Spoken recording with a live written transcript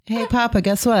Hey, Papa,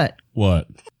 guess what? What?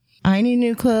 I need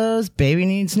new clothes. Baby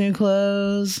needs new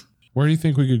clothes. Where do you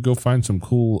think we could go find some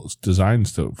cool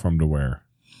designs to wear?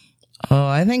 Oh,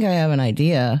 I think I have an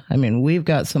idea. I mean, we've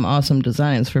got some awesome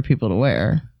designs for people to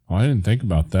wear. Oh, I didn't think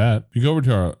about that. You go over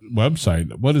to our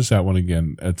website. What is that one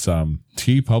again? It's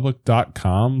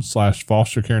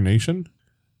tpublic.com/fostercarenation.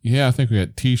 Yeah, I think we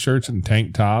got t-shirts and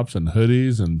tank tops and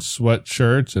hoodies and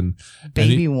sweatshirts and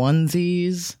baby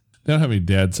onesies. They don't have any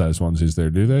dad-sized onesies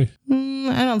there, do they?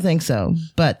 I don't think so,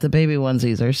 but the baby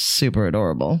onesies are super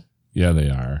adorable. Yeah, they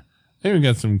are. I think we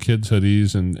got some kids'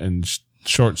 hoodies and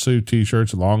short sleeve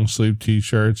t-shirts, long sleeve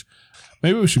t-shirts.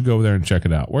 Maybe we should go over there and check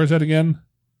it out. Where's that again?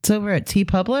 It's over at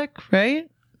TeePublic, right?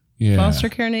 Yeah. Foster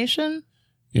Care Nation?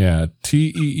 Yeah,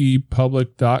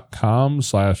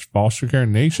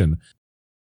 teepublic.com/fostercarenation.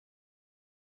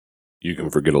 You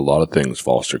can forget a lot of things,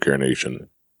 Foster Care Nation,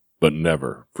 but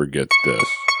never forget this.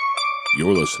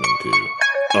 You're listening to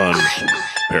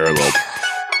Unparalleled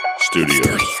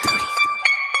Studios.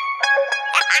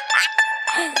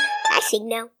 I see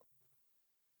now.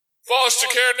 Foster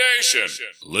Care Nation,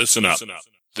 listen up.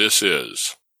 This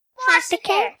is Foster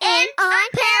Care and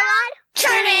Unparalleled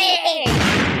Journey.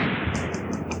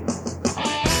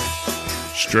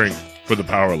 Strength for the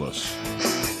powerless,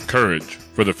 courage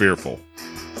for the fearful,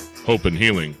 hope and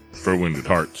healing for wounded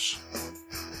hearts.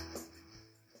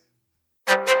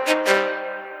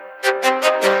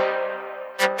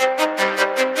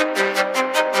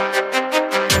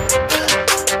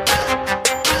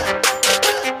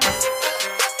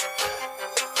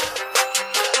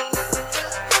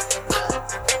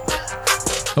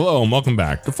 Hello and welcome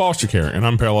back to Foster Care and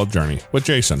Unparalleled Journey with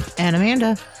Jason. And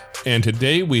Amanda. And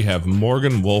today we have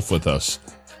Morgan Wolf with us.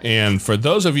 And for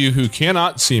those of you who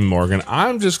cannot see Morgan,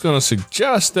 I'm just going to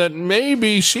suggest that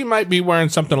maybe she might be wearing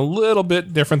something a little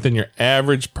bit different than your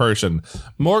average person.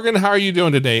 Morgan, how are you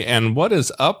doing today? And what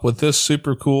is up with this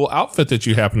super cool outfit that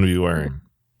you happen to be wearing?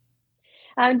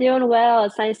 I'm doing well.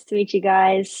 It's nice to meet you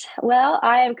guys. Well,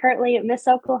 I am currently at Miss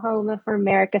Oklahoma for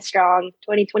America Strong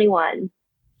 2021.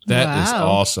 That is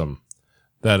awesome.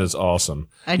 That is awesome.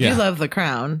 I do love the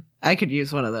crown. I could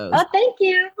use one of those. Oh, thank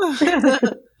you.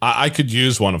 I could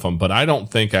use one of them, but I don't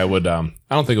think I would. I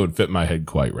don't think it would fit my head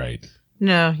quite right.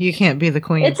 No, you can't be the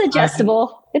queen. It's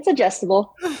adjustable. It's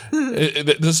adjustable.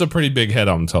 This is a pretty big head,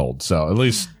 I'm told. So at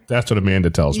least that's what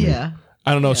Amanda tells me. Yeah.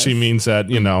 I don't know if she means that,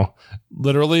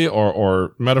 literally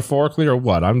or metaphorically or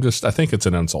what. I think it's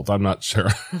an insult. I'm not sure.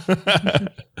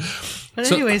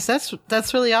 But anyways,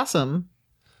 that's really awesome.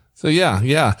 So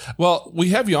yeah. Well, we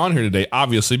have you on here today,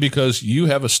 obviously, because you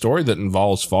have a story that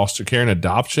involves foster care and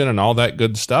adoption and all that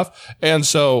good stuff. And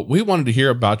so we wanted to hear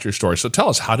about your story. So tell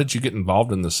us, how did you get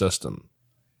involved in the system?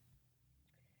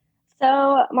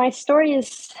 So my story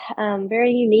is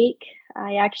very unique.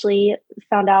 I actually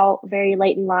found out very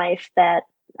late in life that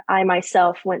I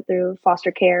myself went through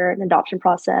foster care and adoption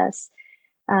process.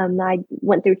 I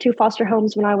went through 2 foster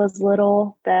homes when I was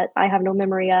little that I have no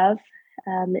memory of.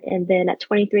 And then at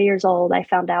 23 years old, I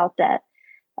found out that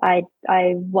I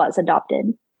was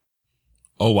adopted.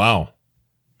 Oh, wow.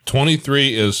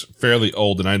 23 is fairly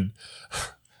old. And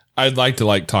I'd like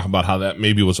to talk about how that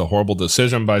maybe was a horrible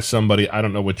decision by somebody. I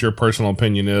don't know what your personal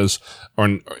opinion is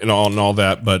and all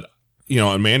that, but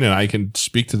Amanda and I can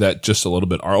speak to that just a little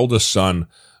bit. Our oldest son,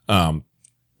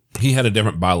 he had a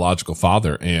different biological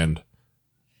father and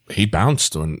he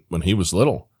bounced when he was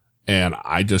little. And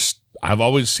he's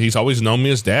always known me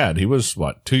as dad. He was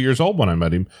 2 years old when I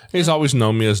met him. He's always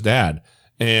known me as dad.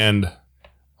 And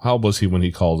how old was he when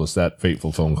he called us that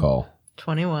fateful phone call?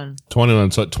 21.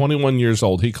 21. So at 21 years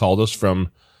old, he called us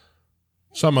from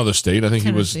some other state. I think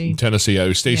Tennessee. He was in Tennessee. I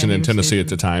was stationed in Tennessee at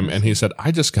the time. And he said,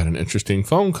 I just got an interesting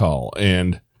phone call.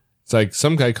 And it's like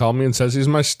some guy called me and says he's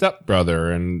my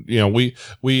stepbrother. And,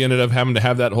 we ended up having to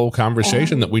have that whole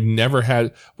conversation that we never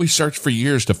had. We searched for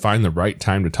years to find the right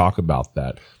time to talk about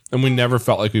that. And we never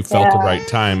felt like we felt the right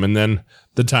time. And then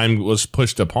the time was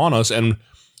pushed upon us. And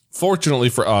fortunately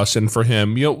for us and for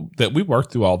him, that we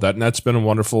worked through all that. And that's been a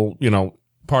wonderful,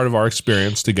 part of our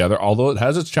experience together, although it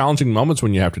has its challenging moments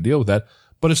when you have to deal with that.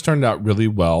 But it's turned out really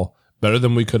well, better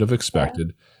than we could have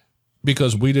expected,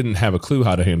 because we didn't have a clue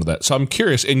how to handle that. So I'm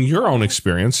curious, in your own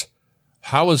experience,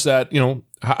 how is that,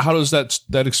 how does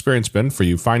that experience been for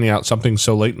you, finding out something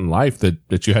so late in life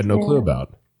that you had no clue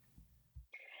about?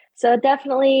 So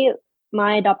definitely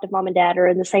my adoptive mom and dad are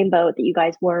in the same boat that you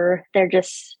guys were. There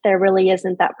really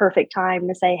isn't that perfect time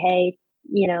to say, hey,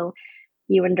 you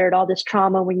endured all this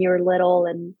trauma when you were little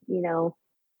and,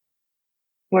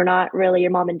 we're not really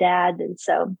your mom and dad. And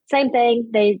so same thing.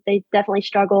 They definitely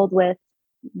struggled with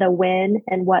the when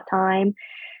and what time.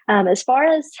 As far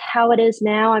as how it is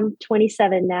now, I'm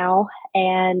 27 now,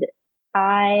 and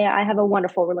I have a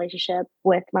wonderful relationship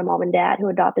with my mom and dad who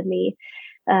adopted me.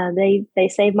 They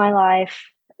saved my life.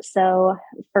 So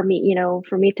for me,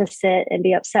 for me to sit and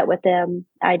be upset with them,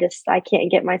 I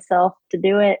can't get myself to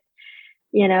do it.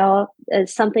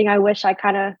 It's something I wish I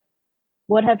kind of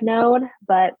would have known,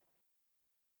 but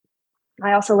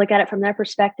I also look at it from their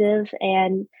perspective,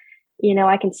 and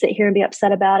I can sit here and be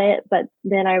upset about it, but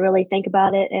then I really think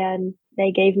about it, and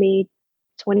they gave me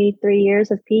 23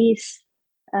 years of peace,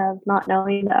 of not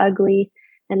knowing the ugly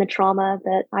and the trauma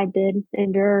that I did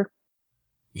endure.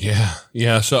 Yeah.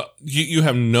 Yeah. So you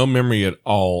have no memory at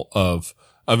all of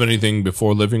anything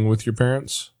before living with your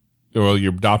parents or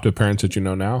your adoptive parents that you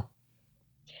know now?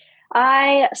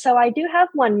 I do have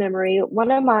one memory.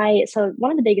 One of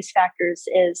the biggest factors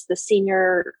is the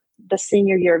senior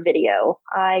year video.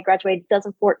 I graduated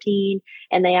 2014,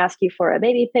 and they ask you for a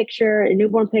baby picture, a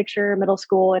newborn picture, middle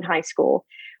school, and high school.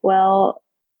 Well,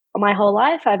 my whole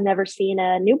life, I've never seen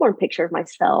a newborn picture of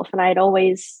myself, and I had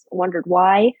always wondered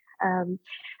why.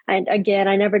 And again,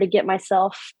 I never did get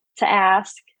myself to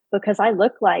ask, because I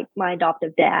look like my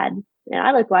adoptive dad, and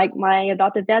I look like my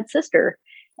adoptive dad's sister.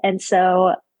 And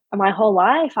so my whole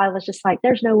life, I was just like,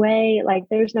 there's no way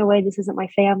this isn't my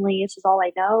family. This is all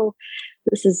I know.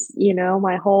 This is,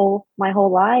 my whole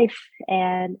life.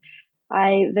 And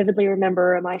I vividly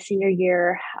remember my senior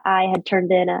year, I had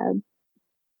turned in a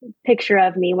picture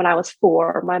of me when I was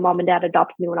 4. My mom and dad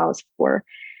adopted me when I was 4.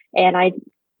 And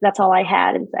that's all I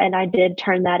had. And I did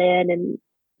turn that in. And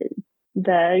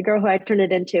the girl who I turned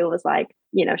it into was like,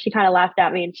 she kind of laughed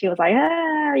at me, and she was like,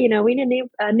 we need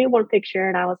a newborn picture.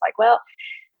 And I was like, well,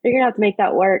 you're going to have to make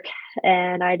that work.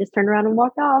 And I just turned around and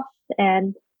walked off.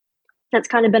 And that's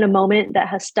kind of been a moment that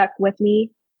has stuck with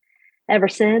me ever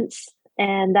since.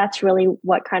 And that's really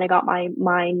what kind of got my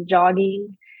mind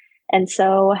jogging. And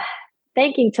so,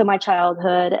 thinking to my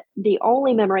childhood, the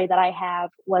only memory that I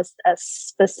have was a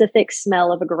specific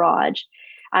smell of a garage.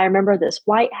 I remember this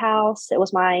white house. It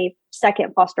was my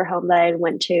second foster home that I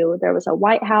went to. There was a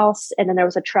white house, and then there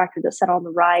was a tractor that sat on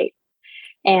the right.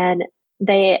 And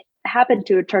they happened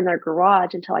to turn their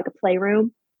garage into like a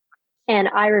playroom. And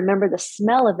I remember the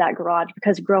smell of that garage,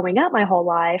 because growing up my whole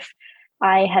life,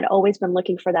 I had always been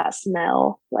looking for that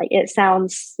smell. Like, it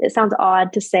sounds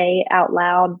odd to say out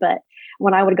loud, but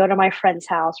when I would go to my friend's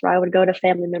house, or I would go to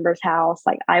family member's house,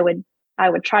 like I would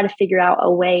try to figure out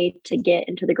a way to get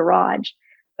into the garage,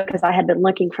 because I had been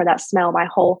looking for that smell my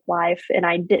whole life, and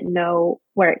I didn't know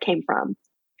where it came from.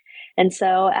 And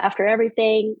so after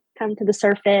everything come to the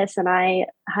surface, and I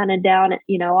hunted down,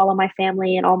 all of my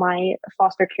family and all my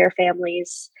foster care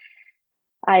families,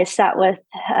 I sat with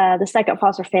the second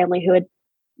foster family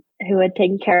who had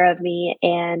taken care of me,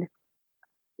 and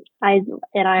I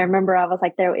remember I was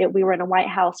like, we were in a white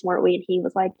house, weren't we? And he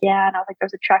was like, yeah. And I was like,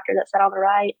 there's a tractor that sat on the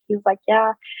right. He was like,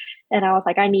 yeah. And I was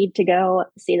like, I need to go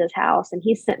see this house. And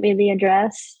he sent me the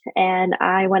address, and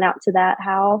I went out to that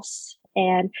house,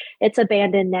 and it's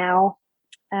abandoned now.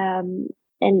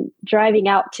 And driving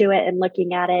out to it and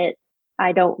looking at it,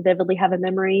 I don't vividly have a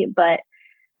memory, but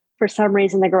for some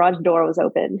reason the garage door was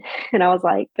open, and I was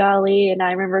like, golly. And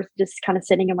I remember just kind of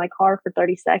sitting in my car for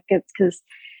 30 seconds, because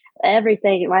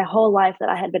everything, my whole life that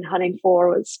I had been hunting for,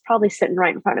 was probably sitting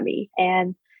right in front of me.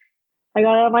 And I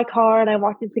got out of my car and I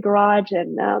walked into the garage,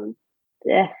 and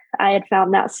I had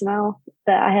found that smell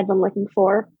that I had been looking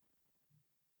for.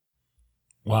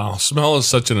 Wow. Smell is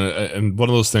such and one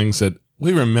of those things that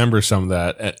we remember some of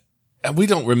that, and we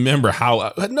don't remember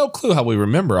I had no clue how we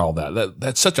remember all that.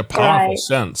 That's such a powerful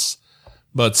sense,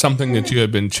 but something that you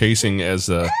had been chasing as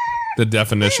the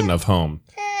definition of home.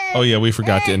 Oh yeah, we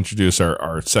forgot to introduce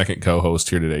our second co-host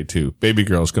here today too. Baby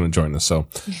girl is going to join us. So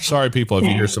sorry, people, if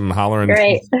you hear some hollering.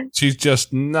 Great. She's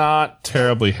just not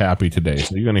terribly happy today,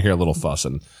 so you're going to hear a little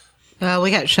fussing.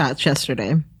 We got shots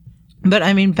yesterday, but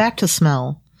I mean, back to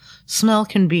smell. Smell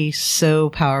can be so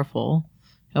powerful.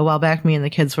 A while back, me and the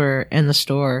kids were in the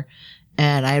store,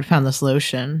 and I had found this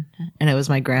lotion, and it was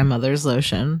my grandmother's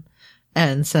lotion.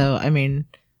 And so, I mean,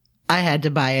 I had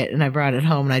to buy it, and I brought it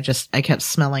home, and I kept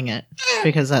smelling it,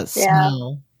 because that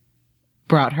smell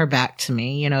brought her back to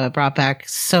me. It brought back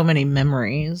so many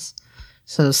memories.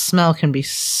 So smell can be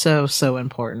so, so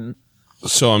important.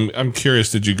 So I'm curious,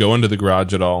 did you go into the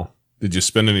garage at all? Did you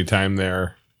spend any time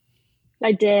there?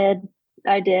 I did.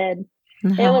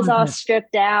 It was all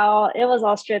stripped out.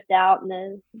 And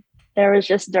then there was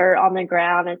just dirt on the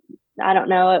ground. And I don't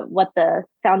know what the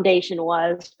foundation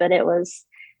was, but it was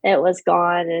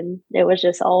gone, and it was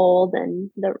just old, and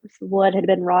the wood had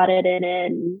been rotted in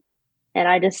it. And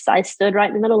I stood right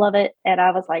in the middle of it, and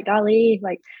I was like, golly,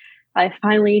 like, I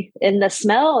finally, and the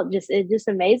smell it just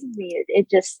amazes me.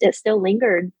 It still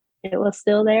lingered. It was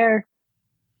still there.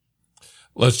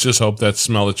 Let's just hope that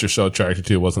smell that you're so attracted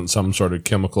to wasn't some sort of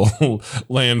chemical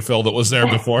landfill that was there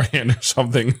beforehand or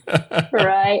something.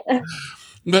 Right.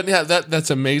 But yeah, that's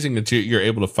amazing that you're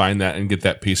able to find that and get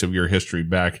that piece of your history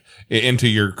back into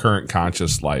your current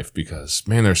conscious life, because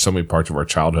man, there's so many parts of our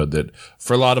childhood that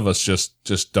for a lot of us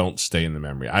just don't stay in the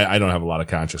memory. I don't have a lot of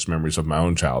conscious memories of my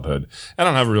own childhood. I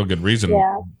don't have a real good reason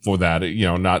for that.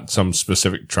 Not some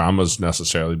specific traumas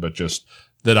necessarily, but just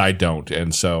that I don't.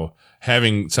 And so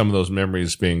having some of those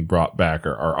memories being brought back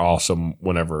are awesome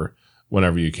whenever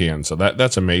you can. So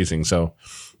that's amazing. So,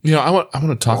 I want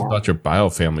to talk about your bio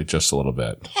family just a little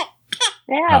bit.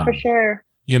 Yeah, for sure.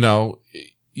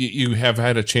 You have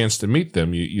had a chance to meet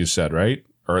them, you said, right?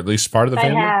 Or at least part of the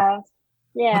family? I have.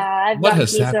 Yeah, I've what gotten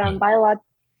has to meet that some been?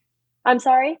 I'm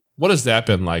sorry? What has that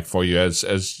been like for you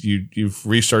as you've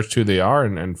researched who they are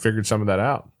and figured some of that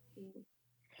out?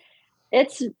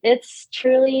 It's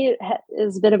truly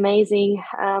has been amazing.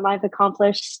 I've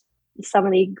accomplished some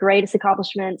of the greatest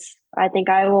accomplishments I think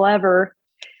I will ever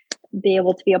be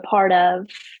able to be a part of,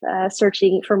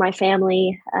 searching for my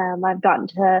family. I've gotten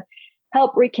to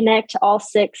help reconnect all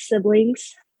 6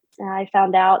 siblings. I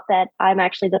found out that I'm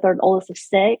actually the 3rd oldest of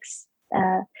 6.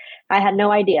 I had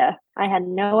no idea. I had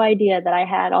no idea that I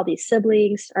had all these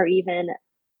siblings or even,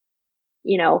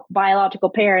 biological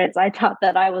parents. I thought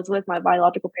that I was with my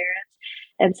biological parents.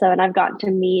 And I've gotten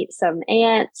to meet some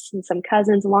aunts and some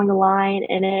cousins along the line.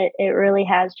 And it really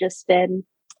has just been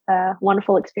a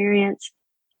wonderful experience.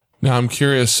 Now I'm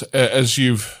curious, as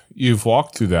you've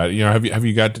walked through that, have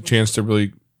you got the chance to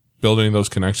really build any of those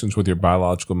connections with your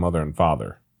biological mother and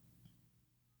father?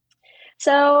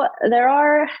 So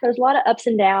there's a lot of ups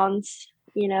and downs,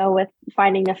 with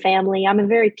finding a family. I'm a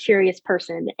very curious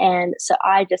person. And so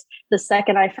the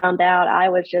second I found out, I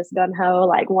was just gung ho,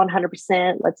 like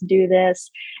 100%, let's do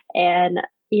this. And,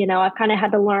 I've kind of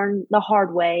had to learn the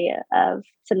hard way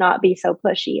to not be so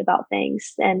pushy about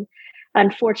things. And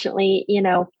unfortunately,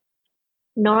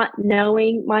 not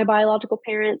knowing my biological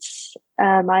parents,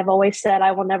 I've always said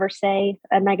I will never say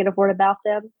a negative word about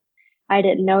them. I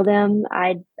didn't know them.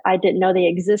 I didn't know they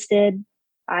existed.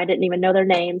 I didn't even know their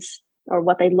names or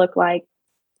what they looked like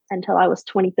until I was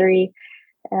 23.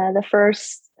 The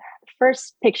first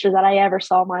picture that I ever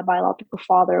saw of my biological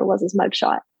father was his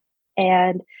mugshot.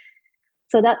 And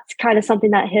so that's kind of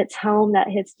something that hits home, that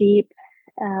hits deep.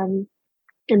 And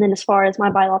then as far as my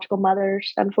biological mother,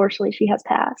 unfortunately, she has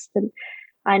passed, and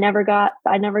I never got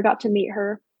to meet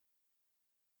her.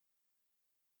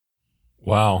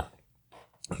 Wow.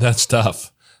 That's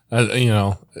tough.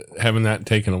 Having that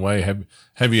taken away.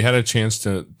 Have you had a chance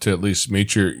to at least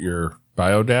meet your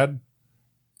bio dad?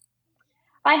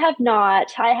 I have not.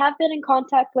 I have been in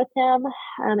contact with him.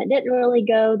 It didn't really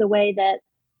go the way that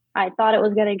I thought it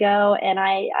was going to go. And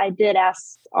I did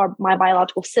ask my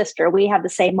biological sister. We have the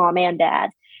same mom and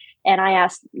dad. And I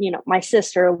asked, my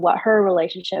sister what her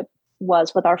relationship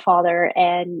was with our father.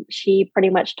 And she pretty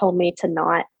much told me to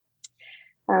not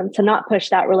push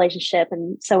that relationship.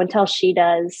 And so until she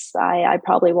does, I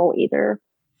probably won't either.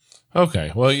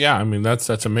 Okay. Well, yeah, I mean, that's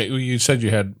amazing. You said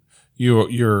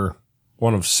you're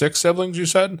one of 6 siblings, you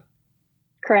said?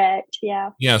 Correct.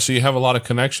 Yeah. Yeah. So you have a lot of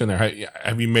connection there.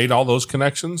 Have you made all those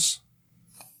connections?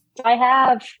 I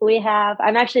have. We have.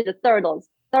 I'm actually the third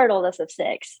oldest of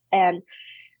 6. And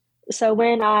so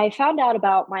when I found out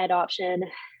about my adoption,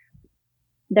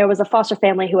 there was a foster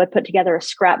family who had put together a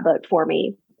scrapbook for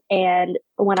me. And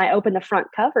when I opened the front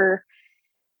cover,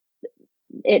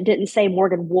 it didn't say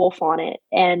Morgan Wolf on it.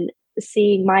 And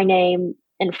seeing my name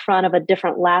in front of a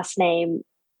different last name,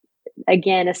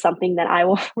 again, is something that I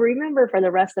will remember for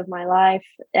the rest of my life.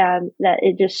 That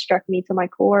it just struck me to my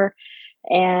core.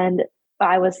 And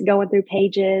I was going through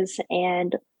pages,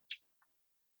 and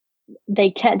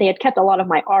they had kept a lot of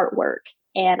my artwork.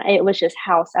 And it was just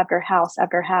house after house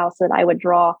after house that I would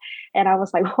draw. And I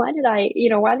was like, why did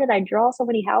I draw so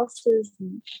many houses?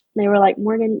 And they were like,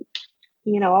 Morgan,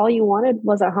 all you wanted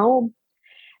was a home.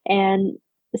 And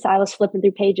so I was flipping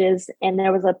through pages, and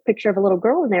there was a picture of a little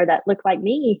girl in there that looked like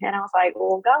me. And I was like,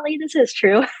 well, golly, this is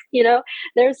true.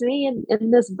 There's me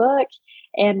in this book.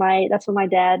 And that's when my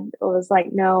dad was like,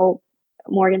 no,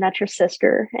 Morgan, that's your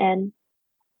sister. And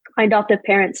my adoptive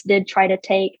parents did try to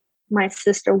take my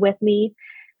sister with me.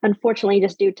 Unfortunately,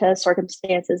 just due to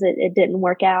circumstances, it didn't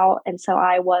work out. And so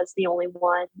I was the only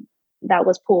one that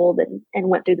was pulled and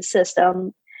went through the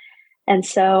system. And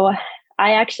so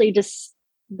I actually just,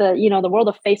 the world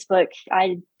of Facebook,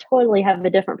 I totally have a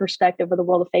different perspective of the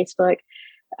world of Facebook.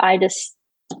 I just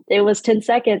it was 10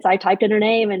 seconds. I typed in her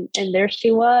name and there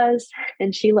she was.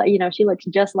 And she looked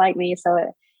just like me. So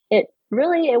it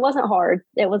really, it wasn't hard.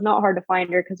 It was not hard to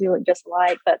find her because we looked just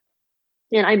alike.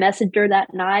 And I messaged her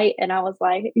that night and I was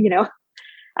like,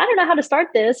 I don't know how to start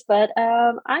this, but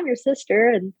I'm your sister.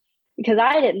 And because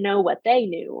I didn't know what they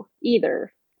knew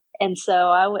either. And so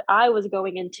I was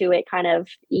going into it kind of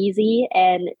easy,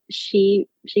 and she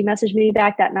messaged me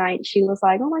back that night. She was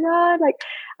like, "Oh my God, like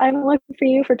I've been looking for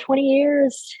you for 20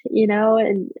 years,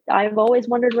 and I've always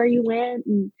wondered where you went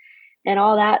and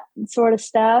all that sort of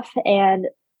stuff." And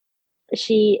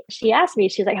she asked me,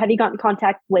 she's like, "Have you gotten in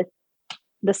contact with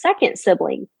the second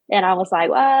sibling?" And I was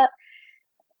like, "What?"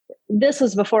 This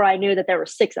was before I knew that there were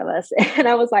 6 of us. And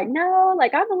I was like, "No,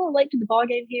 like I'm a little late to the ball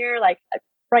game here. Like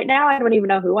right now, I don't even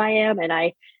know who I am. And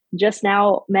I just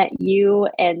now met you."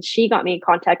 And she got me in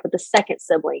contact with the second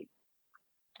sibling.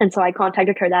 And so I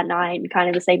contacted her that night, and kind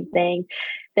of the same thing.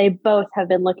 They both have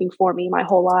been looking for me my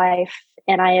whole life.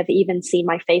 And I have even seen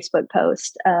my Facebook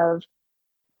post of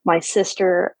my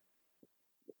sister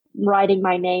writing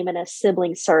my name in a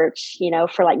sibling search,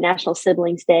 for like National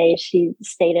Siblings Day. She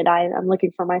stated, I'm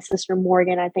looking for my sister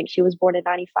Morgan. I think she was born in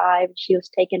 95. She was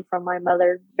taken from my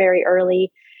mother very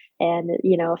early. And,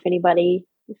 if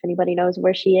anybody knows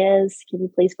where she is, can you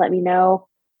please let me know?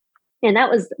 And that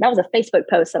was a Facebook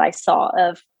post that I saw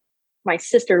of my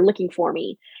sister looking for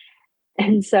me.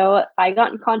 And so I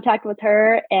got in contact with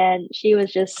her, and she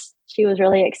was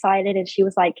really excited. And she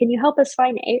was like, "Can you help us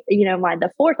find,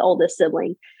 the 4th oldest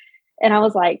sibling?" And I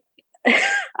was like,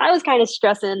 I was kind of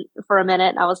stressing for a minute.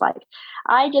 And I was like,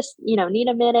 I just, need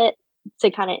a minute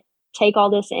to kind of take all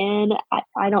this in.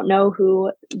 I don't know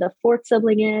who the 4th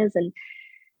sibling is.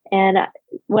 And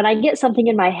when I get something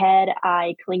in my head,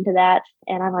 I cling to that.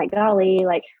 And I'm like, golly,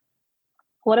 like,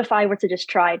 what if I were to just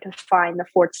try to find the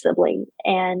 4th sibling?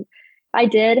 And I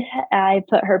did. I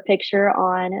put her picture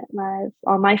on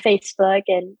my Facebook,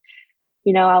 and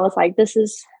I was like, this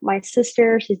is my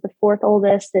sister. She's the 4th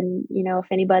oldest. And, if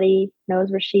anybody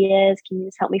knows where she is, can you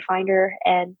just help me find her?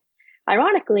 And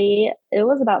ironically, it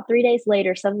was about 3 days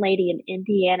later, some lady in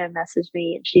Indiana messaged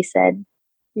me, and she said,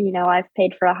 I've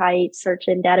paid for a Height search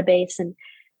in database, and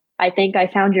I think I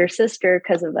found your sister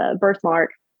because of a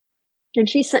birthmark. And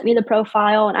she sent me the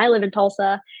profile, and I live in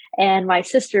Tulsa. And my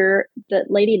sister, the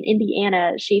lady in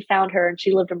Indiana, she found her, and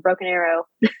she lived in Broken Arrow.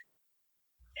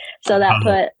 So that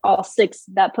put all six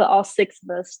of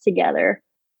us together.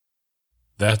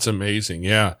 That's amazing.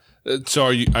 Yeah. So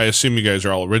I assume you guys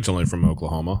are all originally from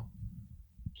Oklahoma.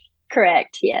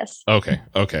 Correct. Yes. Okay.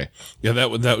 Yeah,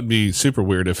 that would be super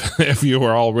weird if you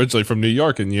were all originally from New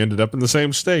York and you ended up in the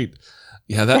same state.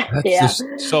 Yeah, that's just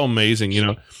so amazing,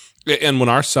 And when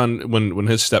our son, when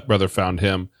his stepbrother found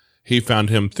him, he found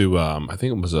him through I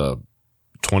think it was a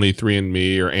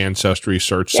 23andMe or Ancestry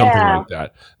search, something like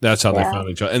that. That's how they found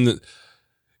each other. And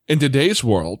in today's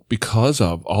world, because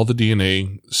of all the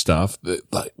DNA stuff,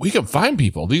 we can find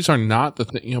people. These are not the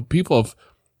thing, people have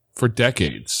for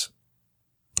decades,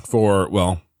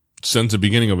 since the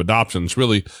beginning of adoptions,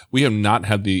 really, we have not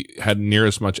had near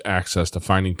as much access to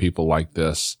finding people like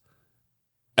this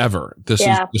ever. This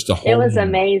is just a whole. It was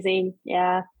amazing.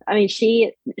 Yeah. I mean,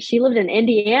 she lived in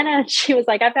Indiana. She was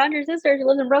like, "I found your sister. She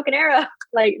lives in Broken Arrow,"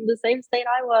 like the same state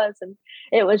I was. And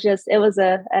it was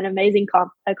an amazing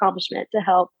accomplishment to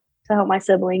help my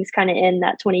siblings kind of end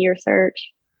that 20-year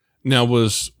search. Now,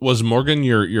 was Morgan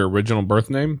your original birth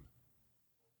name?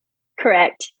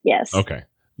 Correct. Yes. Okay.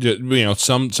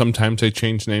 Sometimes they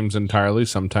change names entirely.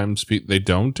 Sometimes they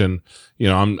don't. And,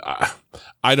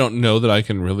 I don't know that I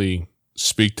can really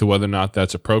speak to whether or not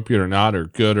that's appropriate or not, or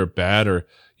good or bad, or,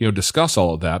 discuss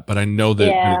all of that, but I know that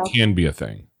it can be a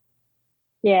thing.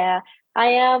 Yeah. I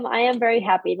am very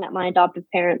happy that my adoptive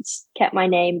parents kept my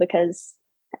name, because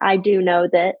I do know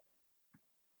that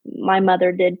my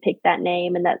mother did pick that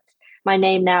name, and that my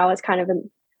name now is kind of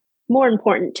more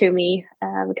important to me,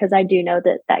 because I do know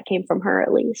that came from her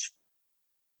at least.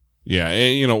 Yeah.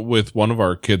 And, with one of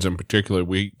our kids in particular,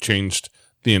 we changed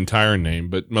the entire name,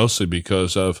 but mostly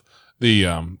because of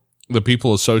the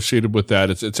people associated with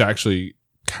that. It's actually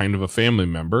kind of a family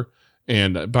member.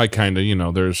 And by kind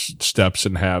of, there's steps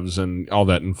and halves and all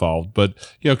that involved, but,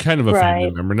 kind of a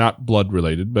family member, not blood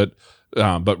related, but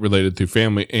related through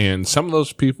family. And some of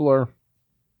those people are,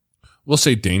 we'll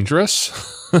say,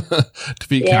 dangerous to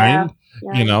be kind.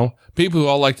 Yeah. People who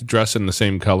all like to dress in the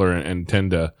same color and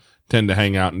tend to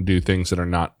hang out and do things that are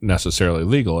not necessarily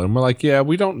legal. And we're like,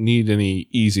 we don't need any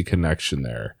easy connection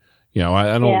there.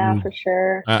 I don't. Yeah, for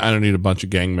sure. I don't need a bunch of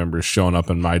gang members showing up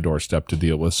on my doorstep to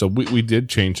deal with. So we did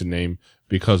change the name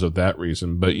because of that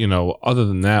reason. But other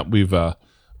than that, we've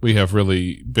we have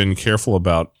really been careful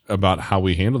about how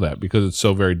we handle that because it's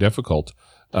so very difficult.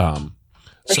 For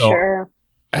sure.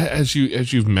 As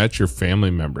you've met your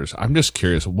family members, I'm just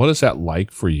curious, what is that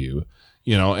like for you?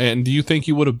 You know, and do you think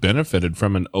you would have benefited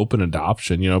from an open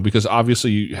adoption? You know, because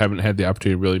obviously you haven't had the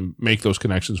opportunity to really make those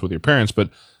connections with your parents,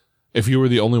 but if you were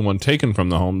the only one taken from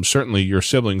the home, certainly your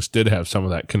siblings did have some of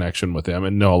that connection with them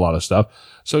and know a lot of stuff.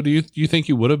 So do you think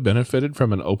you would have benefited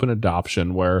from an open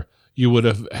adoption where you would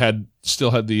have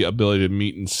still had the ability to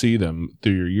meet and see them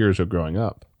through your years of growing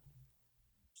up?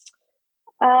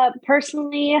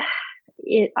 Personally,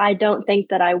 I don't think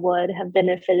that I would have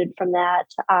benefited from that.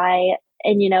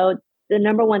 The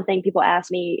number one thing people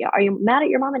ask me, are you mad at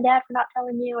your mom and dad for not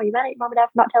telling you? Are you mad at your mom and dad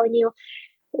for not telling you?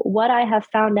 What I have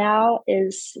found out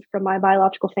is from my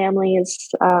biological family is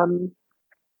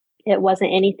it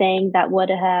wasn't anything that would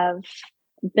have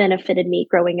benefited me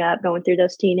growing up, going through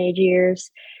those teenage years,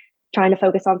 trying to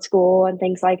focus on school and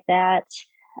things like that.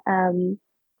 And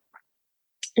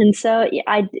so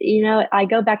I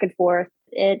go back and forth.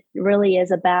 It really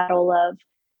is a battle of,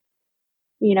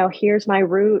 here's my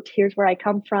root, here's where I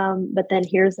come from, but then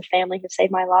here's the family who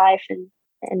saved my life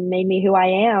and made me who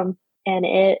I am. And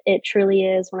it truly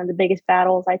is one of the biggest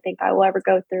battles I think I will ever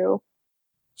go through.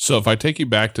 So if I take you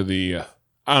back to the,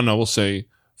 we'll say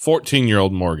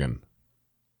 14-year-old Morgan,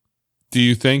 do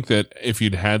you think that if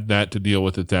you'd had that to deal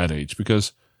with at that age,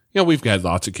 because, we've got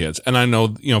lots of kids and I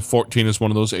know, 14 is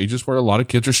one of those ages where a lot of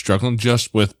kids are struggling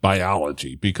just with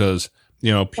biology because,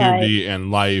 puberty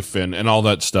and life and all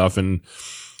that stuff. And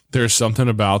there's something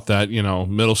about that,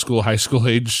 middle school, high school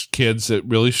age kids that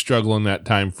really struggle in that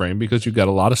time frame because you've got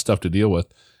a lot of stuff to deal with.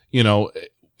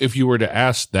 If you were to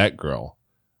ask that girl,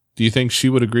 do you think she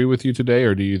would agree with you today?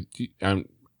 Or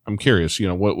I'm curious,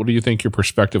 what do you think your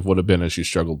perspective would have been as you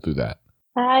struggled through that?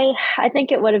 I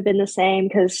think it would have been the same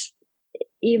because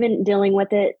even dealing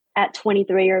with it at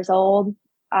 23 years old,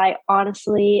 I didn't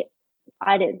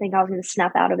think I was going to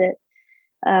snap out of it.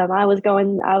 I was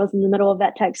in the middle of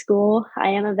vet tech school. I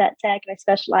am a vet tech and I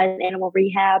specialize in animal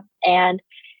rehab. And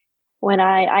when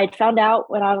I found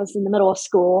out when I was in the middle of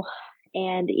school,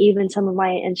 and even some of my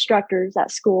instructors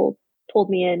at school pulled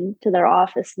me into their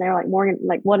office and they're like, Morgan,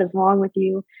 like, what is wrong with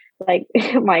you? Like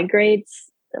my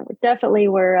grades definitely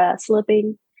were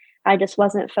slipping. I just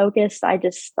wasn't focused. I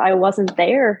wasn't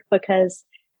there because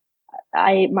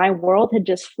my world had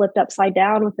just flipped upside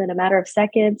down within a matter of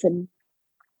seconds. And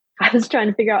I was trying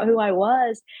to figure out who I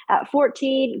was at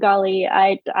 14. Golly,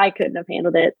 I couldn't have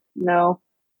handled it. No.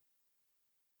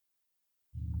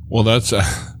 Well, that's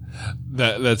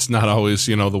not always,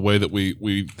 the way that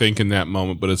we think in that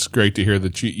moment, but it's great to hear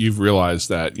that you've realized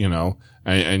that,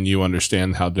 and you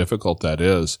understand how difficult that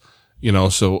is,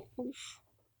 so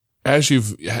as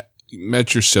you've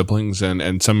met your siblings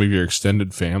and some of your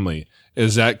extended family,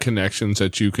 is that connections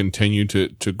that you continue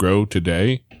to grow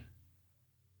today?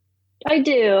 I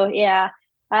do. Yeah.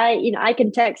 I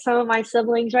can text some of my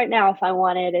siblings right now if I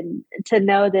wanted, and to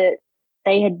know that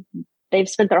they've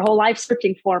spent their whole life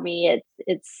searching for me.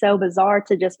 It's so bizarre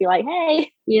to just be like,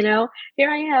 hey, here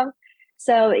I am.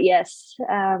 So yes,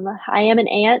 I am an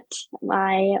aunt.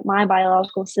 My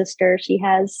biological sister, she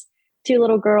has 2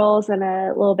 little girls and a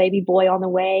little baby boy on the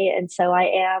way. And so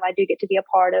I do get to be a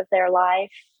part of their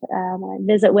life. I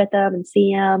visit with them and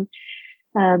see them.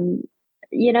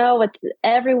 With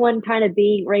everyone kind of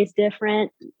being raised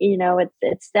different,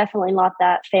 it's definitely not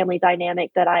that family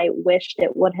dynamic that I wished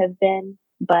it would have been,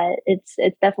 but it's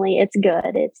definitely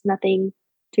good. It's nothing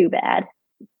too bad.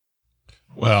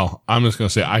 Well, I'm just going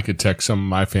to say I could text some of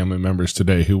my family members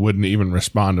today who wouldn't even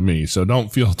respond to me. So don't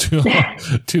feel too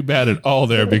bad at all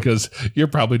there, because you're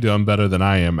probably doing better than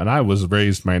I am. And I was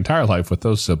raised my entire life with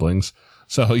those siblings.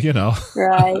 So,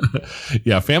 right.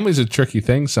 Yeah, family's a tricky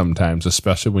thing sometimes,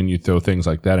 especially when you throw things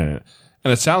like that in it.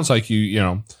 And it sounds like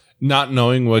you not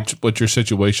knowing what your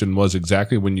situation was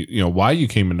exactly when why you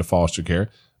came into foster care.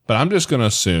 But I'm just going to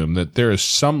assume that there is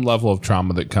some level of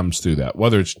trauma that comes through that,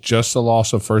 whether it's just the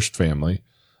loss of first family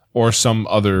or some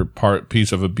other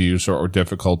piece of abuse or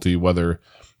difficulty, whether,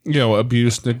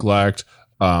 abuse, neglect,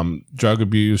 drug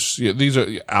abuse, these are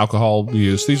alcohol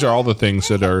abuse. These are all the things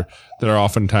that are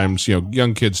oftentimes,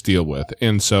 young kids deal with.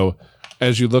 And so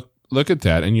as you look at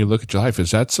that and you look at your life,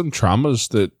 is that some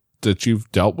traumas that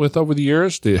you've dealt with over the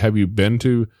years? Have you been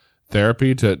to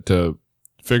therapy to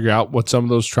figure out what some of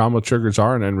those trauma triggers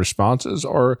are and responses,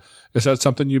 or is that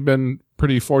something you've been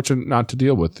pretty fortunate not to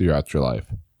deal with throughout your life?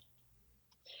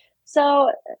 So,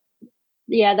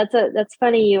 yeah, that's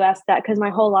funny you asked that, because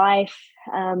my whole life,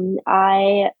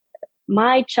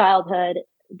 my childhood,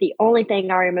 the only thing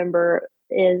I remember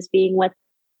is being with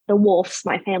the Wolves,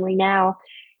 my family now.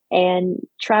 and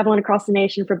traveling across the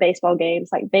nation for baseball games.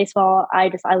 Like baseball,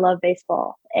 I love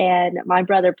baseball, and my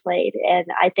brother played. And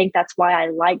I think that's why I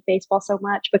like baseball so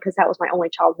much, because that was my only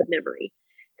childhood memory.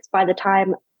 Because by the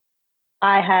time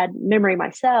I had memory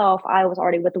myself, I was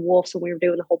already with the Wolves when we were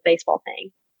doing the whole baseball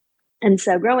thing. And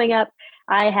so growing up,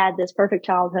 I had this perfect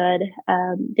childhood.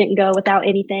 Didn't go without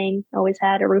anything. Always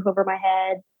had a roof over my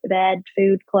head, bed,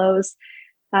 food, clothes.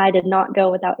 I did not go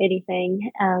without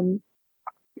anything.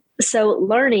 So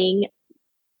learning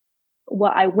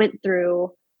what I went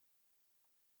through,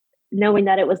 knowing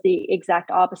that it was the exact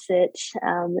opposite,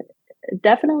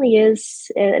 definitely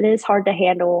it is hard to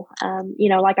handle.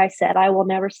 Like I said, I will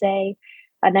never say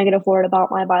a negative word about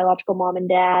my biological mom and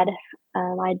dad.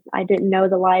 I didn't know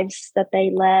the lives that they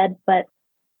led, but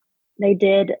they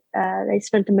did. They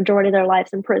spent the majority of their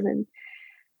lives in prison,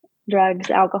 drugs,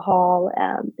 alcohol,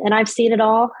 and I've seen it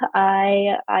all.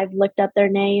 I've looked up their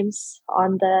names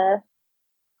on the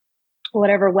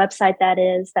whatever website that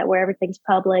is, that where everything's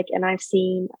public, and I've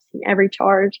seen every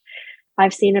charge.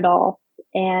 I've seen it all,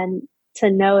 and to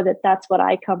know that that's what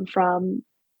I come from,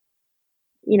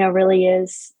 really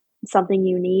is something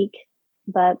unique.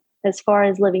 But as far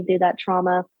as living through that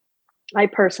trauma, I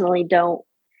personally don't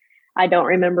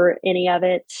remember any of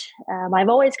it. I've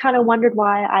always kind of wondered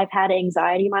why I've had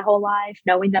anxiety my whole life,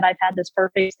 knowing that I've had this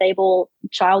perfect, stable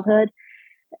childhood.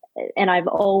 And I've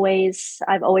always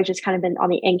just kind of been on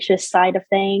the anxious side of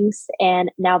things.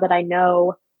 And now that I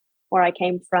know where I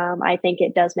came from, I think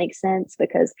it does make sense,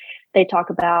 because they talk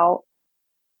about,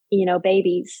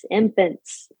 babies,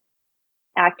 infants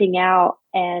acting out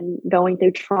and going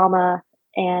through trauma,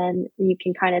 and you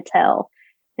can kind of tell.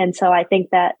 And so I think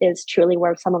that is truly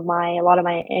where a lot of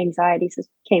my anxieties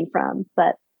came from.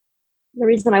 But the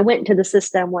reason I went into the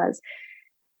system was,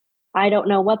 I don't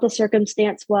know what the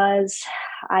circumstance was.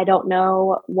 I don't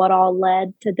know what all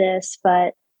led to this,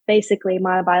 but basically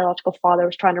my biological father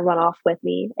was trying to run off with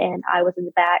me, and I was in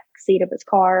the back seat of his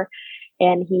car,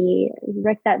 and he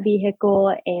wrecked that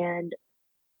vehicle. And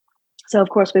so of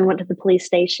course we went to the police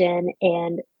station,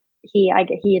 and he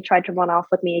had tried to run off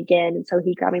with me again. And so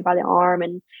he grabbed me by the arm,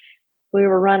 and we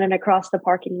were running across the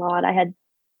parking lot. I had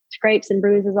scrapes and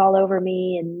bruises all over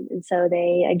me. And so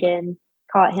they again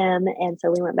caught him. And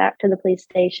so we went back to the police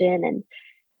station, and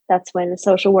that's when the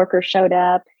social worker showed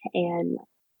up, and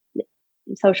the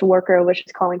social worker was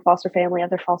just calling foster family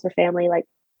after foster family, like,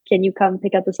 can you come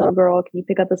pick up this little girl? Can you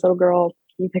pick up this little girl?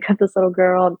 Can you pick up this little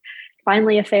girl? And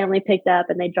finally a family picked up,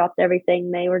 and they dropped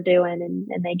everything they were doing,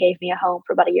 and they gave me a home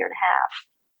for about a year and a half.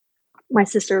 My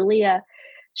sister Leah,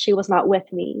 she was not with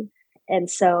me. And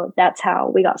so that's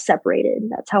how we got separated.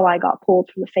 That's how I got pulled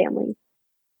from the family.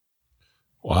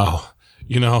 Wow.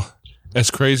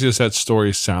 As crazy as that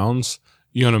story sounds,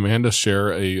 you and Amanda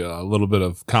share a little bit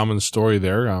of common story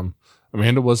there.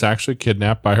 Amanda was actually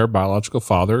kidnapped by her biological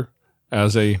father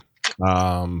as a,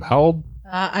 how old?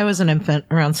 I was an infant,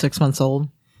 around 6 months old.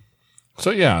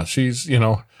 So yeah, she's,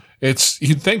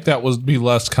 you'd think that would be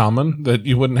less common, that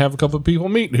you wouldn't have a couple of people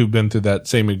meet who've been through that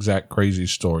same exact crazy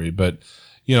story. But,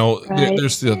 right.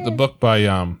 There's the book by,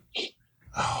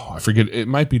 I forget, it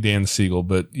might be Dan Siegel,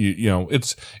 but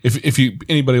it's, if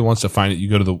anybody wants to find it, you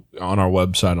go to on our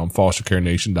website on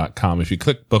fostercarenation.com. If you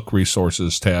click book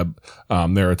resources tab,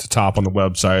 there at the top on the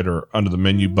website, or under the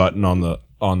menu button on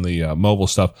the mobile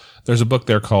stuff, there's a book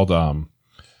there called,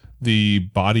 The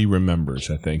Body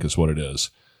Remembers, I think is what it is.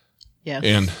 Yes.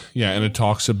 And it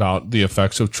talks about the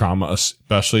effects of trauma,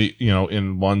 especially,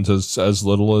 in ones as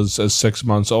little as 6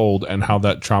 months old, and how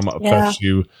that trauma affects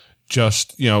you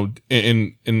just,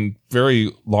 in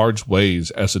very large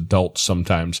ways as adults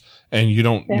sometimes. And you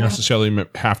don't necessarily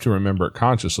have to remember it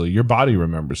consciously. Your body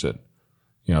remembers it.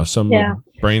 Some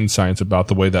brain science about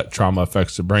the way that trauma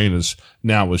affects the brain is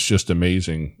just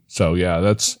amazing. So yeah,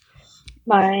 that's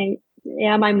my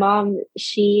mom,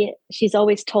 she's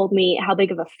always told me how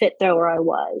big of a fit thrower I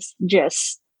was.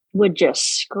 Would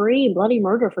scream bloody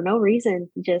murder for no reason.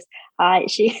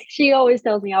 She always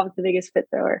tells me I was the biggest fit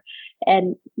thrower.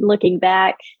 And looking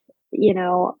back,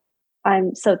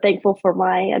 I'm so thankful for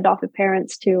my adoptive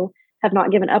parents to have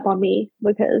not given up on me,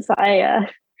 because I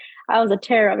was a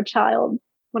terror of a child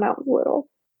when I was little.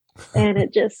 And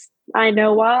I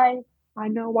know why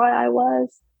I was.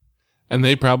 And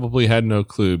they probably had no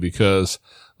clue, because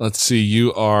let's see,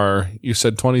 you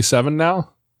said 27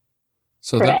 now?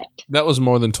 So that was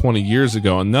more than 20 years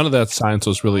ago, and none of that science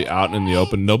was really out in the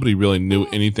open. Nobody really knew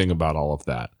anything about all of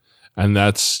that. And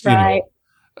that's, hey,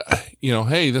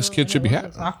 this kid should be happy.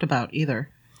 Talked about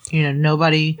either.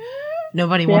 Nobody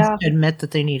Nobody wants to admit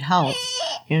that they need help.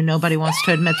 Nobody wants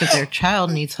to admit that their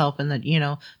child needs help and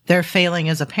that, they're failing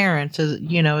as a parent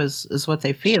is what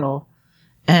they feel.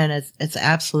 And it's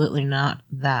absolutely not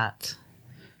that.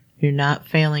 You're not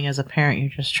failing as a parent. You're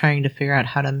just trying to figure out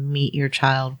how to meet your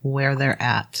child where they're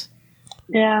at.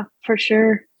 Yeah, for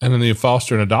sure. And in the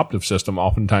foster and adoptive system,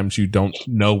 oftentimes you don't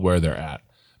know where they're at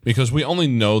because we only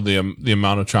know the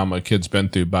amount of trauma a kid's been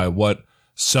through by what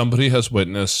somebody has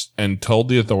witnessed and told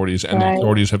the authorities, and the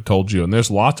authorities have told you. And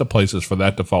there's lots of places for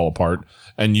that to fall apart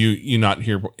and you not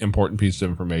hear important pieces of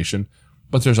information.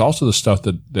 But there's also the stuff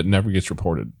that never gets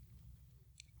reported,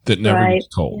 that never gets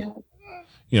told.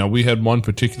 Yeah. We had one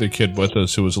particular kid with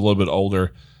us who was a little bit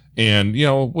older and,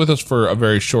 with us for a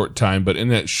very short time. But in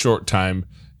that short time,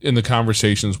 in the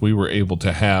conversations we were able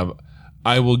to have,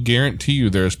 I will guarantee you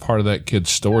there's part of that kid's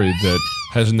story that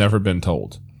has never been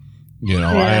told.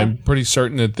 I am pretty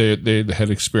certain that they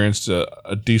had experienced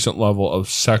a decent level of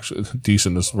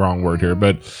decent is the wrong word here,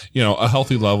 but, a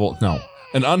healthy level,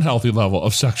 an unhealthy level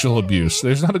of sexual abuse.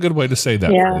 There's not a good way to say that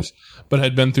phrase, but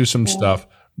had been through some stuff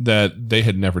that they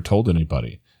had never told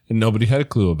anybody and nobody had a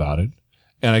clue about it.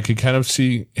 And I could kind of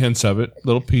see hints of it,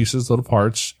 little pieces, little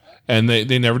parts. And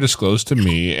they never disclosed to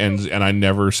me, and I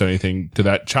never said anything to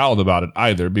that child about it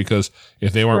either, because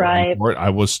if they weren't ready for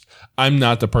it, I'm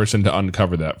not the person to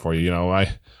uncover that for you.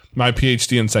 My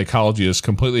PhD in psychology is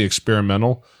completely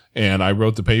experimental, and I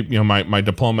wrote the paper, my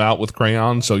diploma out with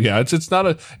crayons. So yeah, it's not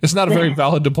a very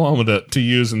valid diploma to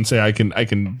use and say I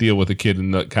can deal with a kid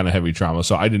in that kind of heavy trauma.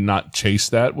 So I did not chase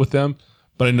that with them,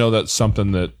 but I know that's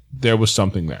something that there was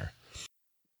something there.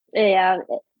 Yeah.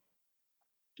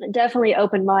 It definitely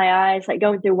opened my eyes, like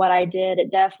going through what I did.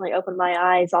 It definitely opened my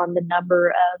eyes on the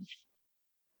number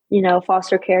of,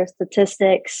 foster care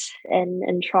statistics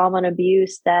and trauma and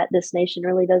abuse that this nation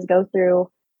really does go through.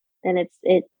 And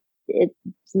it's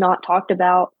not talked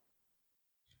about.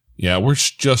 Yeah. We're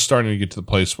just starting to get to the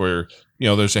place where,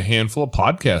 there's a handful of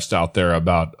podcasts out there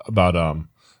about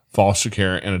foster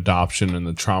care and adoption and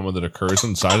the trauma that occurs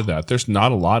inside of that. There's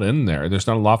not a lot in there. There's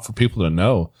not a lot for people to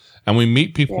know. And we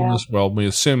meet people in this world, and we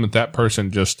assume that person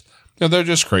just, they're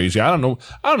just crazy. I don't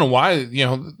know why,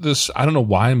 I don't know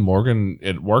why Morgan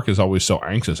at work is always so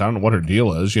anxious. I don't know what her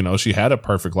deal is. She had a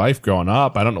perfect life growing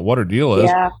up. I don't know what her deal is.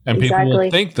 Yeah, and people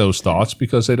will think those thoughts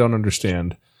because they don't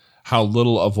understand how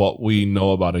little of what we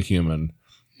know about a human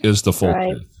is the full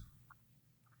truth.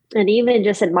 And even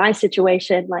just in my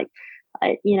situation,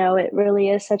 it really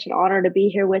is such an honor to be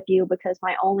here with you, because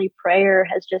my only prayer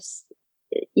has just,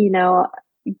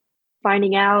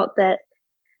 finding out that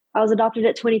I was adopted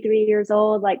at 23 years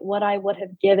old, like what I would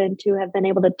have given to have been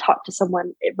able to talk to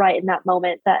someone right in that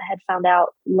moment that had found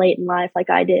out late in life like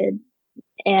I did.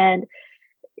 And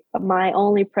my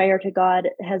only prayer to God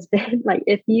has been like,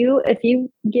 if you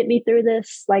get me through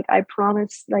this, like I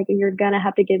promise, like you're going to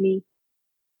have to give me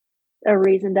a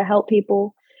reason to help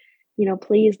people.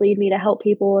 Please lead me to help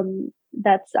people. And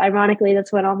that's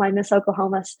when all my Miss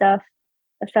Oklahoma stuff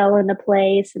fell into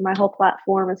place, and my whole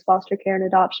platform is foster care and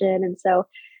adoption. And so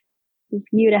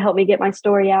you to help me get my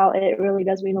story out, it really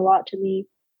does mean a lot to me.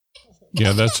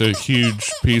 Yeah, that's a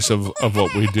huge piece of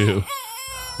what we do.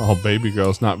 Oh, baby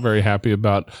girl's not very happy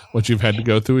about what you've had to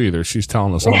go through either. She's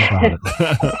telling us all about it.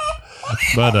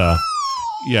 But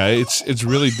yeah, it's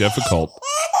really difficult.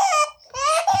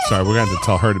 Sorry, we're going to have to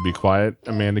tell her to be quiet.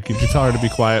 Amanda, could you tell her to be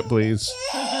quiet, please?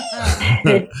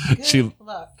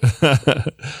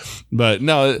 But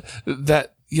no,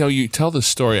 that, you tell the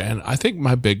story, and I think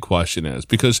my big question is,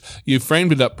 because you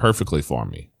framed it up perfectly for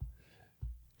me.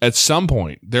 At some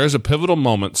point, there's a pivotal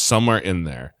moment somewhere in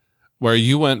there where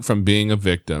you went from being a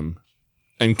victim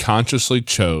and consciously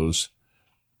chose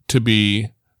to be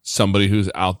somebody who's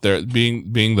out there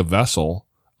being the vessel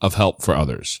of help for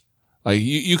others. Like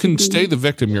you can stay the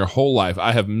victim your whole life.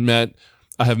 I have met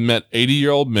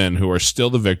 80-year-old men who are still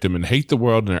the victim and hate the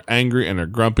world, and are angry and are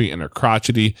grumpy and are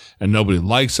crotchety and nobody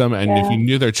likes them. And if you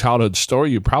knew their childhood story,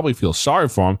 you probably feel sorry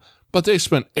for them, but they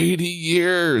spent 80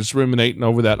 years ruminating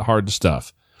over that hard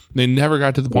stuff. They never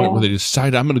got to the point where they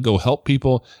decided, I'm going to go help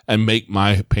people and make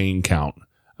my pain count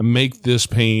and make this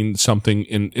pain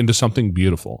into something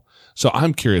beautiful. So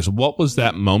I'm curious, what was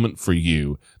that moment for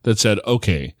you that said,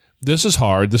 okay, this is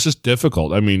hard. This is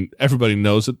difficult. I mean, everybody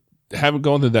knows that having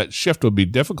gone through that shift would be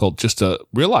difficult just to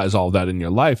realize all that in your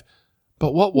life.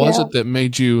 But what was it that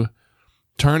made you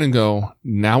turn and go,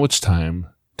 now it's time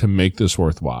to make this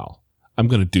worthwhile? I'm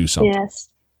going to do something. Yes.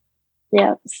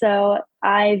 Yeah. So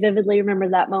I vividly remember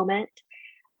that moment.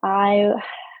 I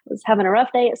was having a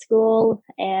rough day at school,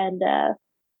 and, I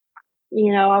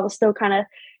was still kind of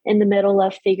in the middle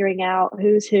of figuring out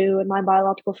who's who in my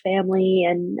biological family,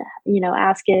 and,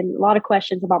 asking a lot of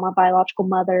questions about my biological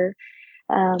mother.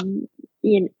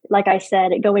 Like I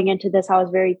said, going into this, I was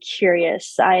very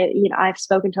curious. I've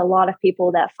spoken to a lot of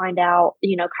people that find out,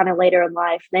 kind of later in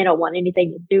life, they don't want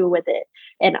anything to do with it.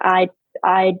 And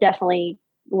I definitely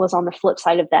was on the flip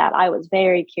side of that. I was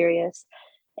very curious.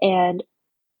 And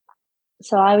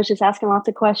so I was just asking lots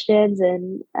of questions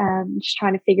and just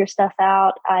trying to figure stuff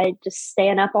out. I just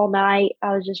staying up all night.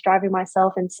 I was just driving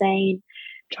myself insane,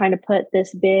 trying to put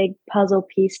this big puzzle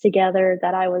piece together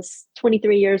that I was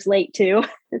 23 years late to.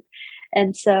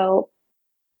 And so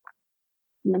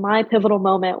my pivotal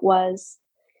moment was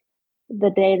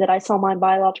the day that I saw my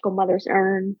biological mother's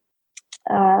urn.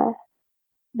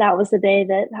 That was the day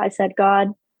that I said, God,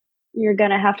 you're going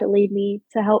to have to lead me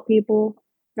to help people,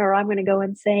 or I'm going to go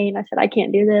insane. I said, I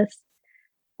can't do this.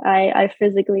 I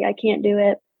physically, I can't do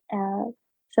it.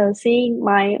 So seeing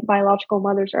my biological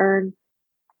mother's urn,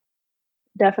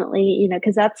 definitely,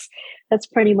 because that's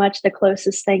pretty much the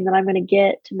closest thing that I'm going to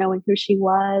get to knowing who she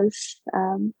was,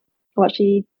 what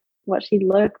she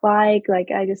looked like.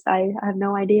 I have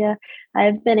no idea.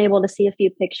 I've been able to see a few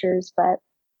pictures, but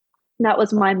that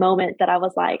was my moment that I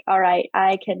was like, all right,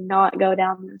 I cannot go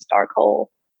down this dark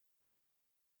hole.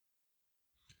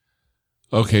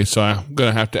 Okay, so I'm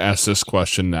going to have to ask this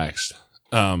question next.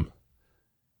 That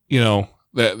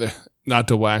not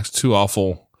to wax too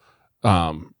awful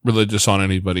religious on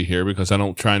anybody here, because I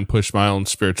don't try and push my own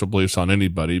spiritual beliefs on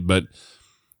anybody, but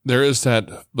there is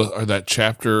that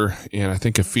chapter in, I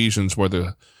think, Ephesians, where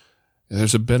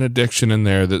there's a benediction in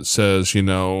there that says,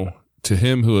 to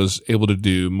him who is able to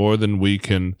do more than we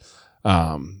can,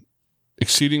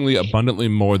 exceedingly abundantly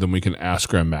more than we can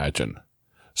ask or imagine.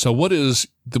 So what is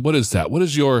that? What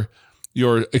is your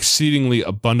exceedingly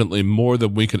abundantly more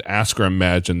than we could ask or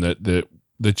imagine that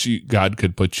God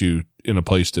could put you in a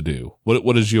place to do?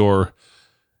 What is your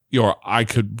I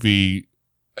could be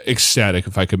ecstatic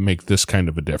if I could make this kind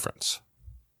of a difference?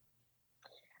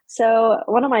 So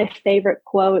one of my favorite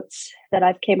quotes that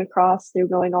I've came across through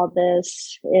going all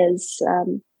this is,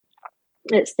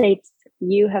 it states,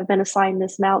 "You have been assigned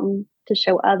this mountain to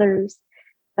show others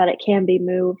that it can be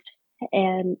moved."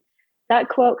 And that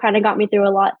quote kind of got me through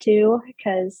a lot too,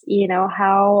 because,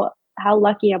 how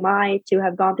lucky am I to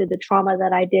have gone through the trauma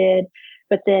that I did,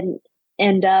 but then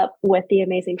end up with the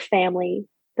amazing family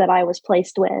that I was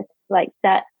placed with. Like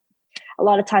that, a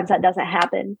lot of times that doesn't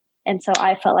happen. And so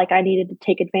I felt like I needed to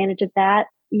take advantage of that.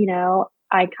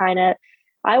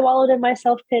 I wallowed in my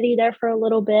self-pity there for a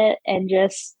little bit, and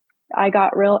I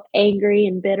got real angry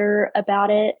and bitter about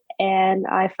it. And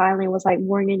I finally was like,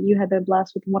 Morgan, you have been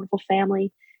blessed with a wonderful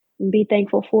family, and be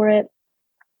thankful for it.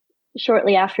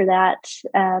 Shortly after that,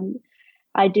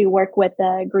 I do work with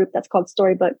a group that's called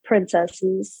Storybook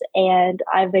Princesses, and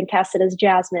I've been casted as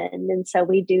Jasmine. And so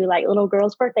we do like little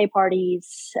girls' birthday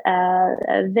parties,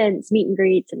 events, meet and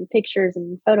greets, and pictures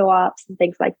and photo ops and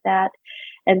things like that.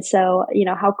 And so,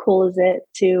 how cool is it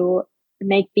to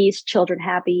make these children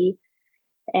happy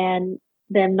and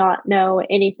them not know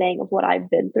anything of what I've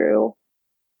been through?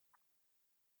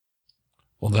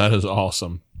 Well, that is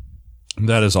awesome.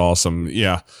 That is awesome.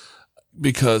 Yeah.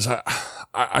 Because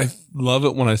I love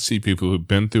it when I see people who've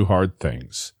been through hard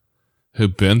things,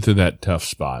 who've been through that tough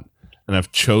spot, and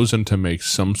have chosen to make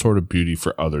some sort of beauty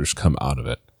for others come out of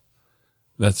it.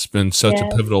 That's been such a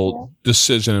pivotal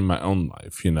decision in my own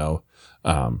life.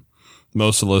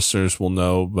 Most of the listeners will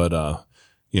know, but,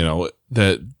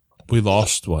 that we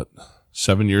lost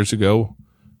 7 years ago.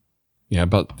 Yeah,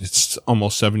 it's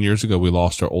almost 7 years ago we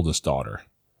lost our oldest daughter.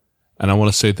 And I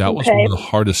want to say that was one of the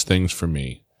hardest things for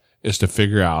me, is to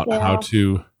figure out how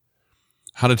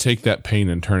to take that pain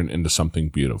and turn it into something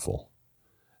beautiful.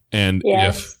 And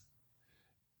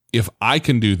if I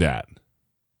can do that,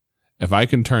 if I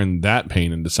can turn that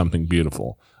pain into something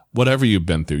beautiful, whatever you've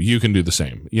been through, you can do the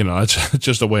same. It's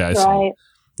just the way I see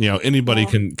it. Anybody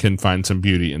can find some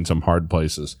beauty in some hard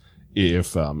places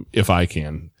if I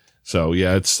can. So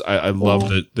I love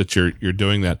that you're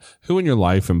doing that. Who in your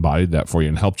life embodied that for you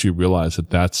and helped you realize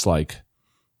that that's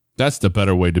the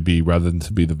better way to be, rather than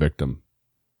to be the victim?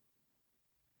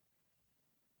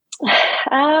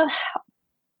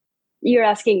 You're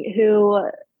asking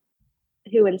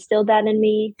who instilled that in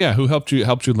me? Yeah, who helped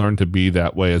you learn to be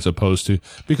that way, as opposed to,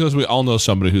 because we all know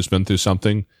somebody who's been through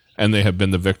something and they have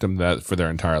been the victim of that for their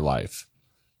entire life.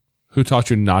 Who taught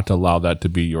you not to allow that to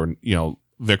be your,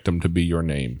 victim to be your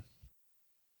name?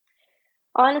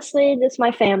 Honestly, just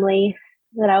my family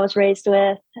that I was raised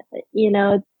with.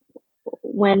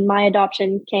 When my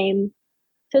adoption came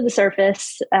to the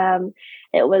surface,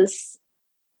 it was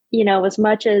as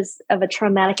much as of a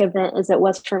traumatic event as it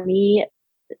was for me,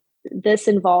 this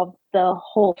involved the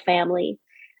whole family,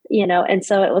 and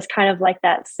so it was kind of like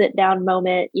that sit down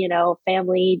moment,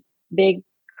 family, big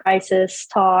crisis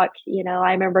talk.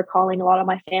 I remember calling a lot of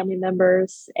my family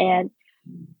members and,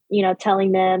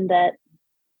 telling them that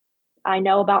I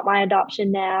know about my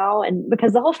adoption now. And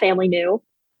because the whole family knew,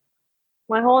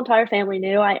 my whole entire family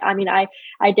knew.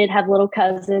 I did have little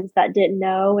cousins that didn't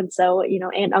know. And so,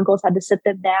 aunt and uncles had to sit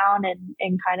them down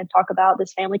and kind of talk about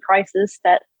this family crisis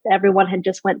that everyone had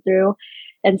just went through.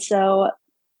 And so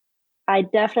I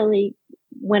definitely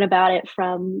went about it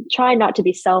from trying not to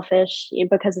be selfish,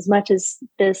 because as much as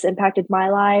this impacted my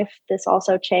life, this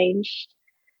also changed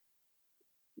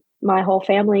my whole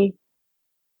family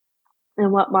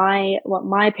and what my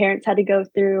parents had to go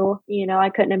through. I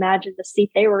couldn't imagine the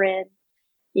seat they were in.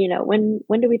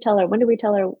 When do we tell her? When do we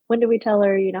tell her? When do we tell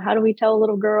her? How do we tell a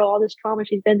little girl all this trauma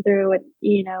she's been through? And,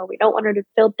 we don't want her to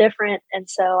feel different. And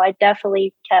so I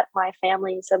definitely kept my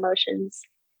family's emotions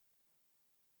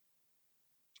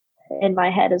in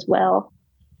my head as well.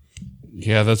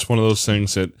 Yeah, that's one of those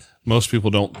things that most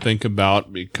people don't think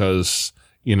about because,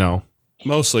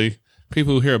 mostly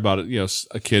people who hear about it,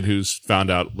 a kid who's found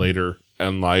out later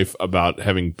in life about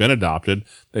having been adopted,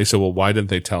 they say, well, why didn't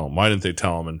they tell him? Why didn't they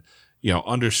tell him? And,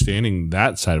 understanding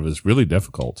that side of it is really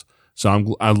difficult.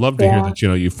 So I love to hear that,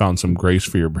 you found some grace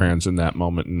for your parents in that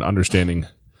moment and understanding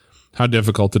how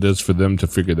difficult it is for them to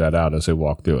figure that out as they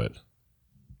walk through it.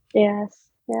 Yes.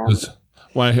 Yeah.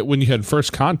 When you had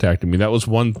first contacted me, that was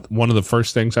one of the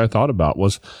first things I thought about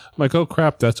was like, oh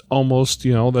crap, that's almost,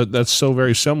 that's so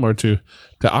very similar to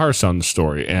our son's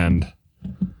story. And,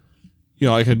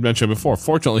 like I had mentioned before,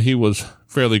 fortunately he was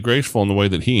fairly graceful in the way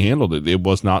that he handled it. It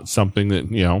was not something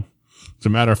that, as a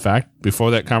matter of fact,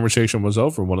 before that conversation was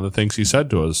over, one of the things he said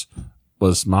to us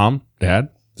was, Mom, Dad,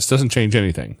 this doesn't change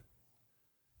anything.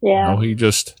 Yeah. He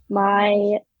just,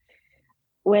 when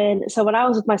I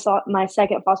was with my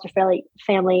second foster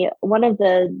family, one of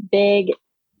the big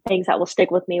things that will stick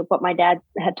with me, what my dad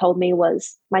had told me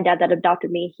was my dad that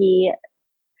adopted me.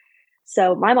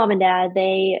 So my mom and dad,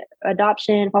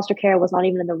 adoption, foster care was not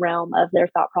even in the realm of their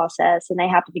thought process. And they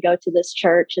happened to go to this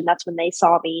church. And that's when they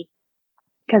saw me,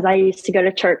 because I used to go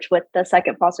to church with the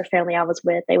second foster family I was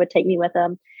with. They would take me with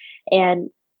them. And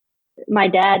my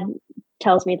dad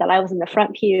tells me that I was in the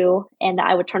front pew and that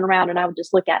I would turn around and I would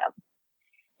just look at them.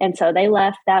 And so they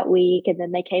left that week and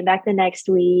then they came back the next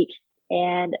week.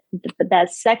 And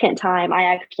that second time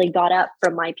I actually got up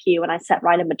from my pew and I sat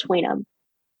right in between them.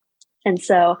 And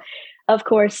so, of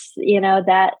course,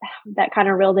 that kind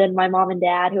of reeled in my mom and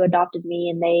dad who adopted me,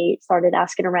 and they started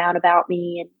asking around about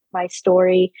me and my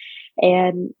story.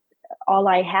 And all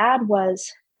I had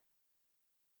was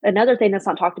another thing that's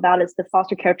not talked about is the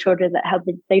foster care children that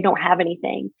they don't have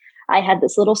anything. I had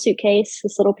this little suitcase,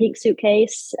 this little pink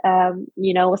suitcase,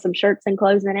 with some shirts and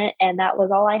clothes in it. And that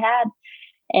was all I had.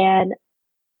 And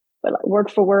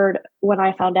word for word, when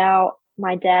I found out,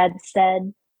 my dad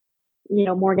said,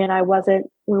 Morgan,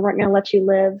 we weren't going to let you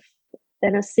live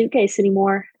in a suitcase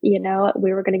anymore. We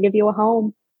were going to give you a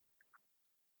home.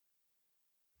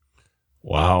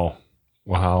 Wow.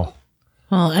 Well,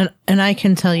 and I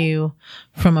can tell you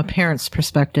from a parent's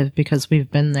perspective, because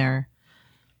we've been there,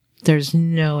 there's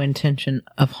no intention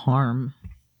of harm.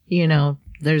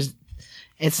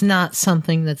 It's not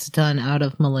something that's done out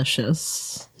of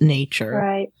malicious nature.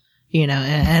 Right.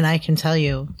 And I can tell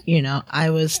you, I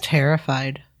was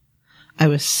terrified. I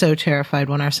was so terrified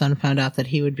when our son found out that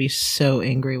he would be so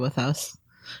angry with us,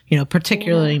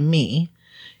 particularly me,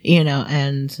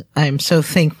 and I'm so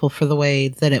thankful for the way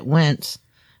that it went.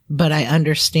 But I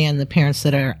understand the parents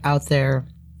that are out there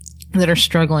that are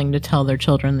struggling to tell their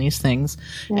children these things.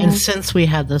 Yeah. And since we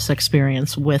had this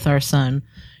experience with our son,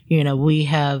 we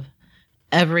have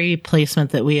every placement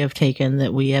that we have taken,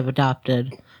 that we have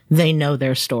adopted, they know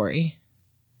their story.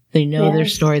 They know their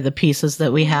story, the pieces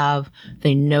that we have.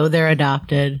 They know they're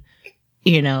adopted.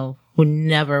 We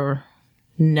never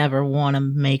want to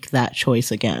make that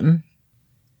choice again.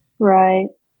 Right.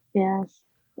 Yes.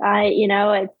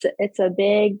 It's a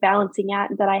big balancing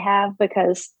act that I have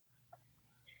because,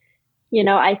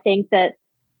 I think that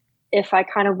if I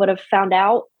kind of would have found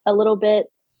out a little bit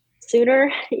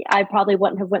sooner, I probably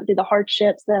wouldn't have went through the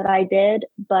hardships that I did.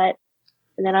 And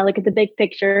then I look at the big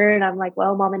picture and I'm like,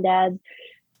 well, mom and dad,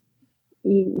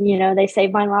 they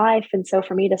saved my life. And so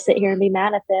for me to sit here and be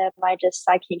mad at them, I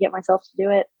can't get myself to do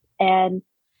it. And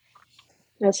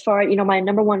as far, my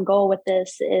number one goal with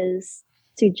this is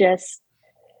to just,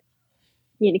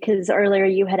 because earlier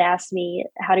you had asked me,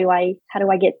 how do I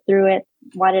get through it?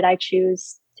 Why did I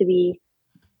choose to be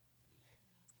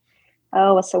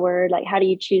what's the word? Like, how do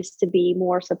you choose to be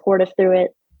more supportive through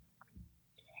it?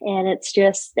 And it's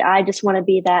just, I just want to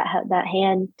be that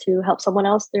hand to help someone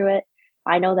else through it.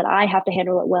 I know that I have to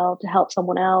handle it well to help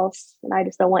someone else. And I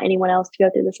just don't want anyone else to go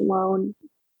through this alone.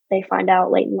 They find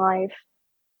out late in life.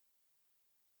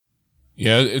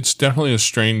 Yeah, it's definitely a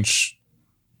strange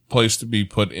place to be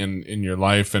put in your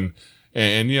life. And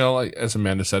you know, like as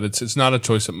Amanda said, it's not a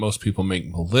choice that most people make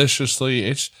maliciously.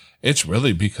 It's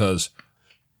really because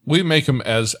we make them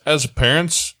as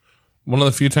parents. One of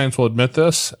the few times we'll admit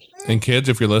this. And kids,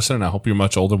 if you're listening, I hope you're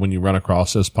much older when you run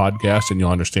across this podcast and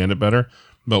you'll understand it better.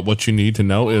 But what you need to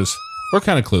know is we're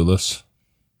kind of clueless.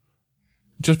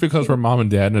 Just because we're mom and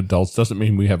dad and adults doesn't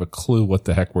mean we have a clue what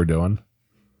the heck we're doing,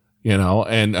 you know,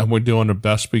 and we're doing the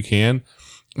best we can.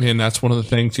 And that's one of the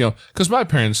things, you know, because my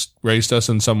parents raised us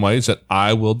in some ways that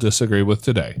I will disagree with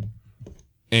today.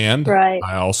 And right.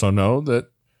 I also know that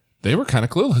they were kind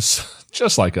of clueless,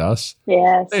 just like us.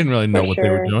 Yes, they didn't really know what they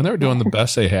were doing. They were doing the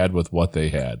best they had with what they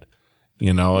had,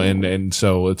 you know, and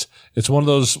so it's one of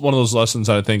those lessons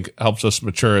that I think helps us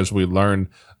mature as we learn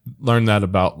that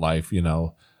about life, you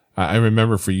know. I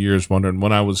remember for years wondering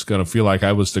when I was going to feel like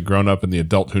I was the grown up and the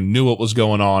adult who knew what was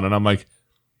going on. And I'm like,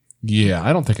 yeah,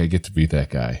 I don't think I get to be that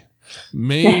guy.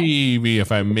 Maybe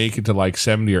if I make it to like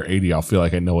 70 or 80, I'll feel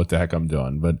like I know what the heck I'm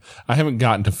doing, but I haven't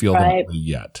gotten to feel that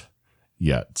way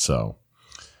yet. So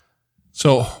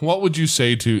what would you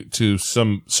say to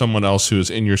someone else who is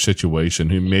in your situation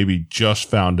who maybe just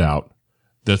found out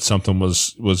that something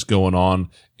was going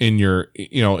on in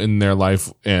in their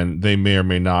life, and they may or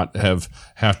may not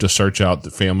have to search out the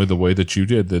family the way that you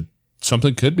did, that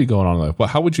something could be going on in life? Well,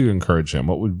 how would you encourage them?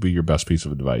 What would be your best piece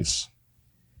of advice?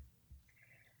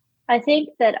 I think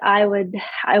that I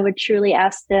would truly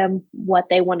ask them what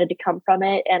they wanted to come from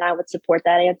it, and I would support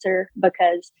that answer,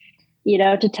 because, you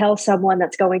know, to tell someone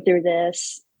that's going through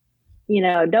this, you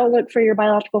know, don't look for your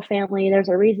biological family. There's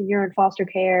a reason you're in foster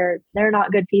care. They're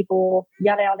not good people,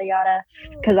 yada, yada, yada.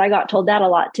 Because I got told that a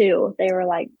lot too. They were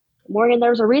like, Morgan,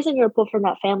 there's a reason you're pulled from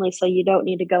that family, so you don't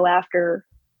need to go after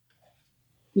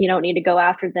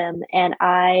them. And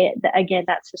again,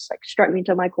 that's just like struck me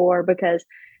to my core, because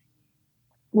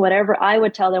whatever I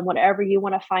would tell them, whatever you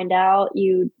want to find out,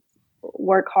 you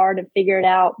work hard and figure it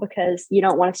out, because you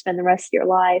don't want to spend the rest of your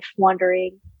life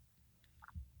wondering.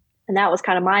 And that was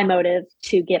kind of my motive,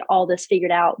 to get all this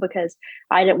figured out, because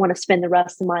I didn't want to spend the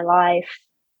rest of my life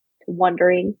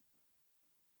wondering.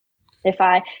 If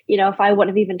I would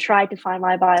have even tried to find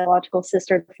my biological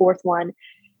sister, the fourth one,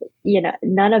 you know,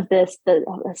 none of this, the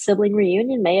sibling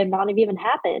reunion may have not have even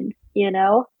happened, you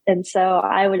know? And so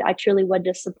I truly would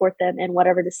just support them in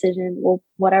whatever decision or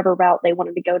whatever route they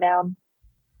wanted to go down.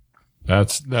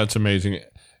 That's amazing.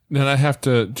 Then I have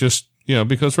to just, you know,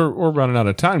 because we're running out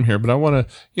of time here, but I want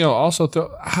to, you know, also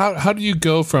how do you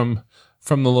go from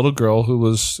the little girl who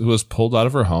was pulled out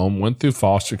of her home, went through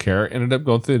foster care, ended up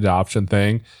going through the adoption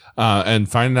thing, and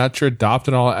finding out you're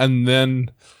adopted and all, and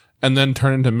then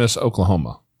turn into Miss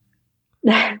Oklahoma?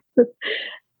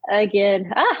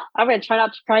 Again, I'm going to try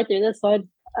not to cry through this one.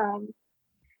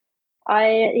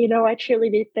 I truly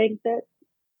do think that,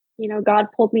 you know, God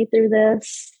pulled me through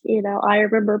this. You know, I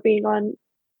remember being on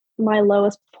my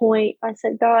lowest point. I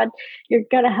said, God, you're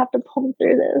going to have to pull me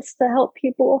through this to help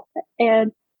people.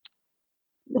 And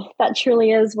that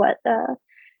truly is what,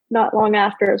 not long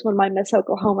after is when my Miss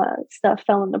Oklahoma stuff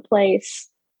fell into place.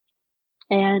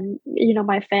 And, you know,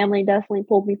 my family definitely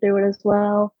pulled me through it as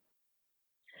well.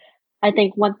 I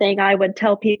think one thing I would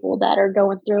tell people that are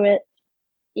going through it,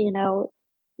 you know,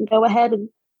 go ahead and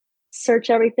search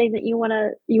everything that you want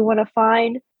to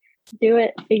find, do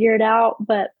it, figure it out.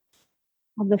 But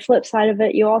on the flip side of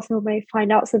it, you also may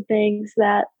find out some things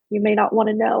that you may not want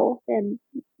to know, and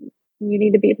you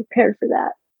need to be prepared for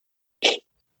that.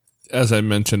 As I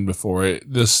mentioned before,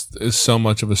 this is so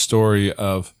much of a story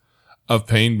of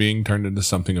pain being turned into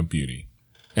something of beauty.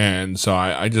 And so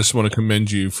I just want to commend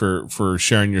you for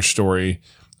sharing your story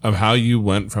of how you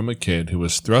went from a kid who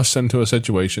was thrust into a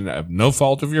situation of no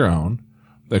fault of your own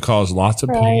that caused lots of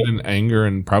pain and anger,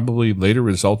 and probably later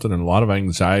resulted in a lot of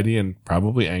anxiety and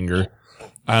probably anger.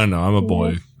 I don't know. I'm a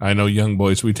boy. I know young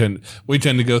boys, we tend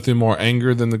to go through more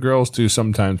anger than the girls do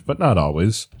sometimes, but not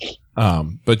always.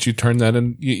 But you turned that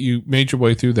and you made your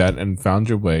way through that and found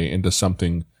your way into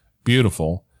something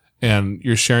beautiful. And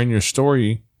you're sharing your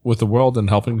story with the world and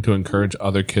helping to encourage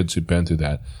other kids who've been through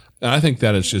that. And I think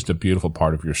that is just a beautiful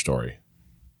part of your story.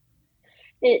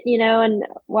 And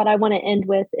what I want to end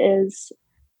with is,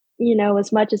 you know,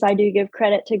 as much as I do give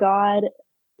credit to God,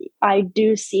 I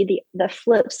do see the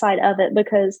flip side of it,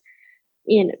 because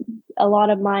a lot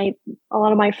of my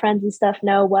friends and stuff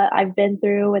know what I've been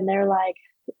through, and they're like,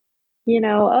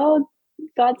 oh,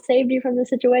 God saved you from the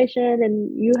situation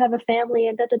and you have a family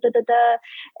and da da da da da.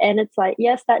 And it's like,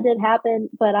 yes, that did happen.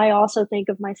 But I also think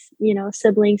of my,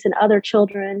 siblings and other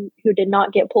children who did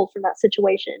not get pulled from that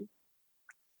situation.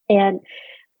 And,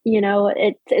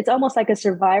 it's almost like a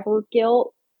survivor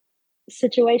guilt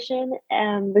situation.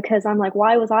 And because I'm like,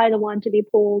 why was I the one to be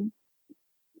pulled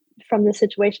from the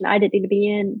situation I didn't need to be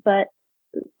in? But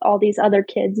all these other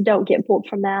kids don't get pulled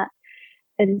from that.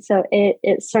 And so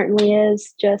it certainly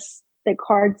is just the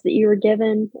cards that you were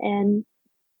given, and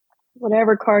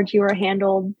whatever cards you were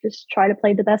handled, just try to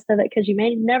play the best of it, because you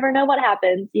may never know what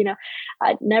happens.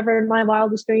 I never in my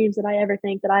wildest dreams did I ever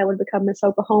think that I would become Miss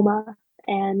Oklahoma,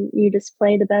 and you just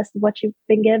play the best of what you've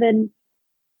been given.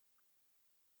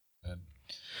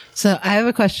 So I have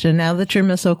a question. Now that you're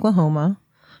Miss Oklahoma,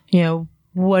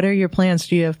 what are your plans?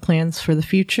 Do you have plans for the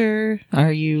future?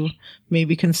 Are you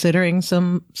maybe considering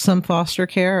some foster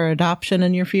care or adoption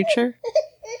in your future?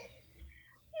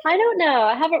 I don't know.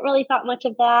 I haven't really thought much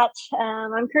of that.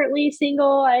 I'm currently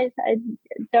single. I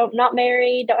not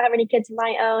married, don't have any kids of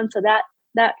my own. So that's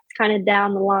kind of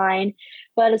down the line.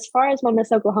 But as far as my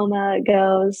Miss Oklahoma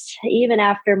goes, even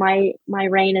after my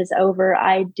reign is over,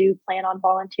 I do plan on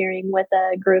volunteering with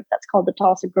a group that's called the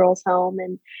Tulsa Girls Home.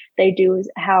 And they do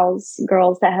house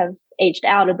girls that have aged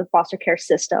out of the foster care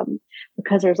system,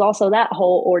 because there's also that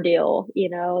whole ordeal.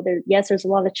 There's a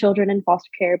lot of children in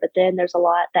foster care, but then there's a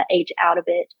lot that age out of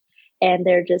it and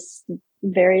they're just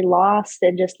very lost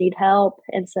and just need help.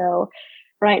 And so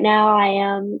right now I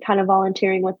am kind of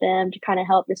volunteering with them to kind of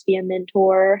help just be a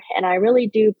mentor. And I really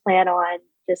do plan on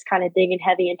just kind of digging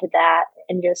heavy into that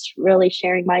and just really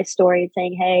sharing my story and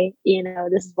saying, hey,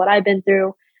 this is what I've been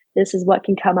through. This is what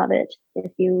can come of it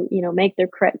if you, make the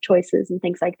correct choices and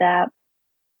things like that.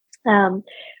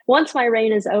 Once my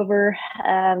reign is over,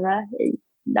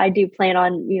 I do plan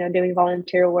on, doing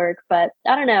volunteer work, but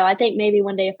I don't know. I think maybe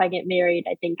one day if I get married,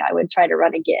 I think I would try to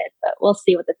run again, but we'll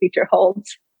see what the future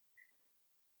holds.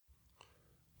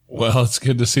 Well, it's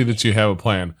good to see that you have a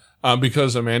plan,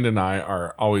 because Amanda and I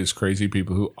are always crazy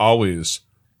people who always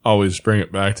bring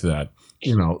it back to that.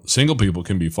 Single people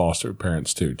can be foster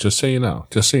parents too. Just so you know.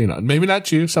 Maybe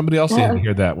not you. Somebody else needs to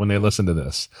hear that when they listen to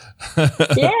this.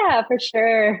 Yeah, for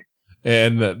sure.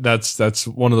 And that's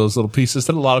one of those little pieces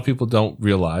that a lot of people don't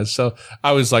realize. So I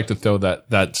always like to throw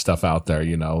that stuff out there.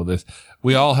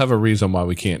 We all have a reason why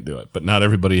we can't do it, but not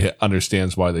everybody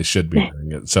understands why they should be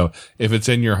doing it. So if it's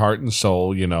in your heart and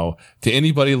soul, to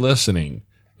anybody listening,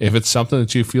 if it's something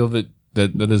that you feel that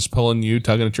is pulling you,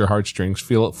 tugging at your heartstrings,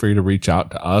 feel free to reach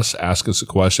out to us, ask us a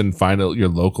question, find out your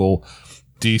local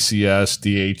DCS,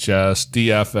 DHS,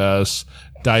 DFS,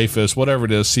 DIFUS, whatever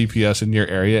it is, CPS in your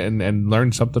area, and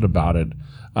learn something about it.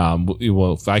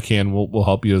 If I can, we'll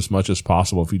help you as much as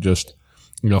possible. If you just,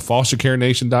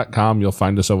 fostercarenation.com, you'll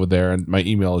find us over there. And my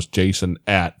email is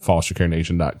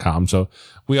jason@fostercarenation.com. So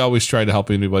we always try to help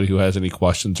anybody who has any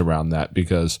questions around that,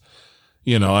 because,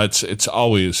 it's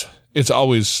always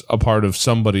a part of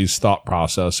somebody's thought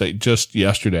process. Just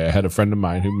yesterday, I had a friend of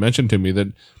mine who mentioned to me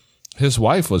that his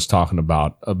wife was talking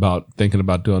about thinking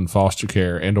about doing foster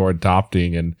care and or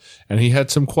adopting, and he had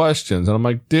some questions, and I'm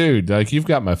like, dude, you've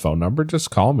got my phone number,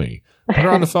 just call me, put her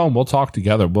on the phone, we'll talk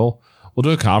together, we'll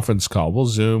do a conference call, we'll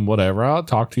Zoom, whatever, I'll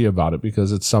talk to you about it,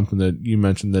 because it's something that you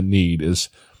mentioned. The need is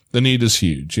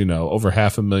huge. Over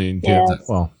 500,000 kids. Yes.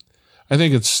 Well, I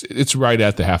think it's right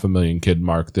at the 500,000 kid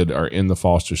mark that are in the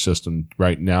foster system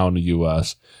right now in the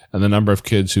U.S. And the number of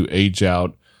kids who age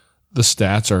out, the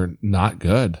stats are not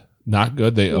good. Not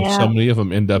good. So many of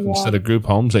them end up, instead of group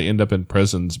homes, they end up in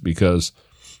prisons because,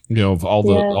 of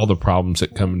all the problems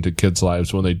that come into kids'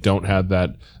 lives when they don't have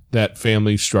that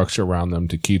family structure around them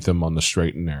to keep them on the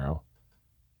straight and narrow.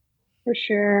 For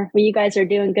sure. Well, you guys are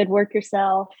doing good work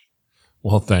yourself.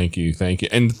 Well, thank you.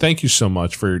 And thank you so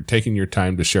much for taking your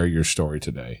time to share your story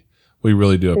today. We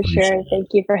really do appreciate it. For sure. Thank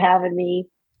you for having me.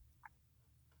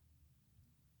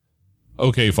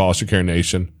 Okay, Foster Care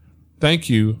Nation. Thank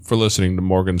you for listening to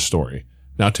Morgan's story.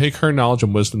 Now take her knowledge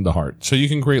and wisdom to heart so you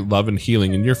can create love and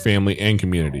healing in your family and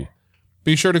community.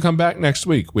 Be sure to come back next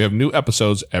week. We have new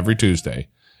episodes every Tuesday.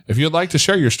 If you'd like to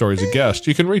share your story as a guest,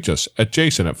 you can reach us at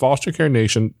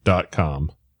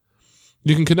jason@fostercarenation.com.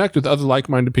 You can connect with other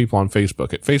like-minded people on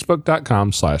Facebook at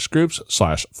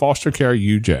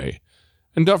facebook.com/groups/fostercareuj.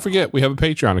 And don't forget, we have a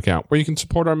Patreon account where you can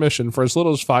support our mission for as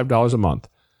little as $5 a month.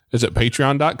 It's at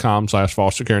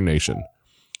patreon.com/fostercarenation.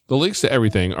 The links to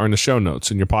everything are in the show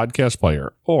notes in your podcast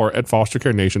player or at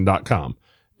fostercarenation.com.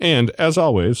 And as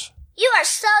always, you are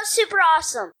so super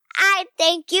awesome. I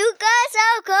think you go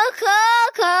so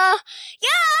cool.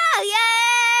 Yeah.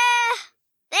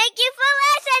 Thank you for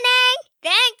listening.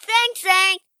 Thanks.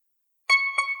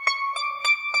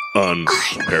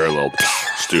 Unparalleled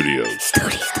Studios.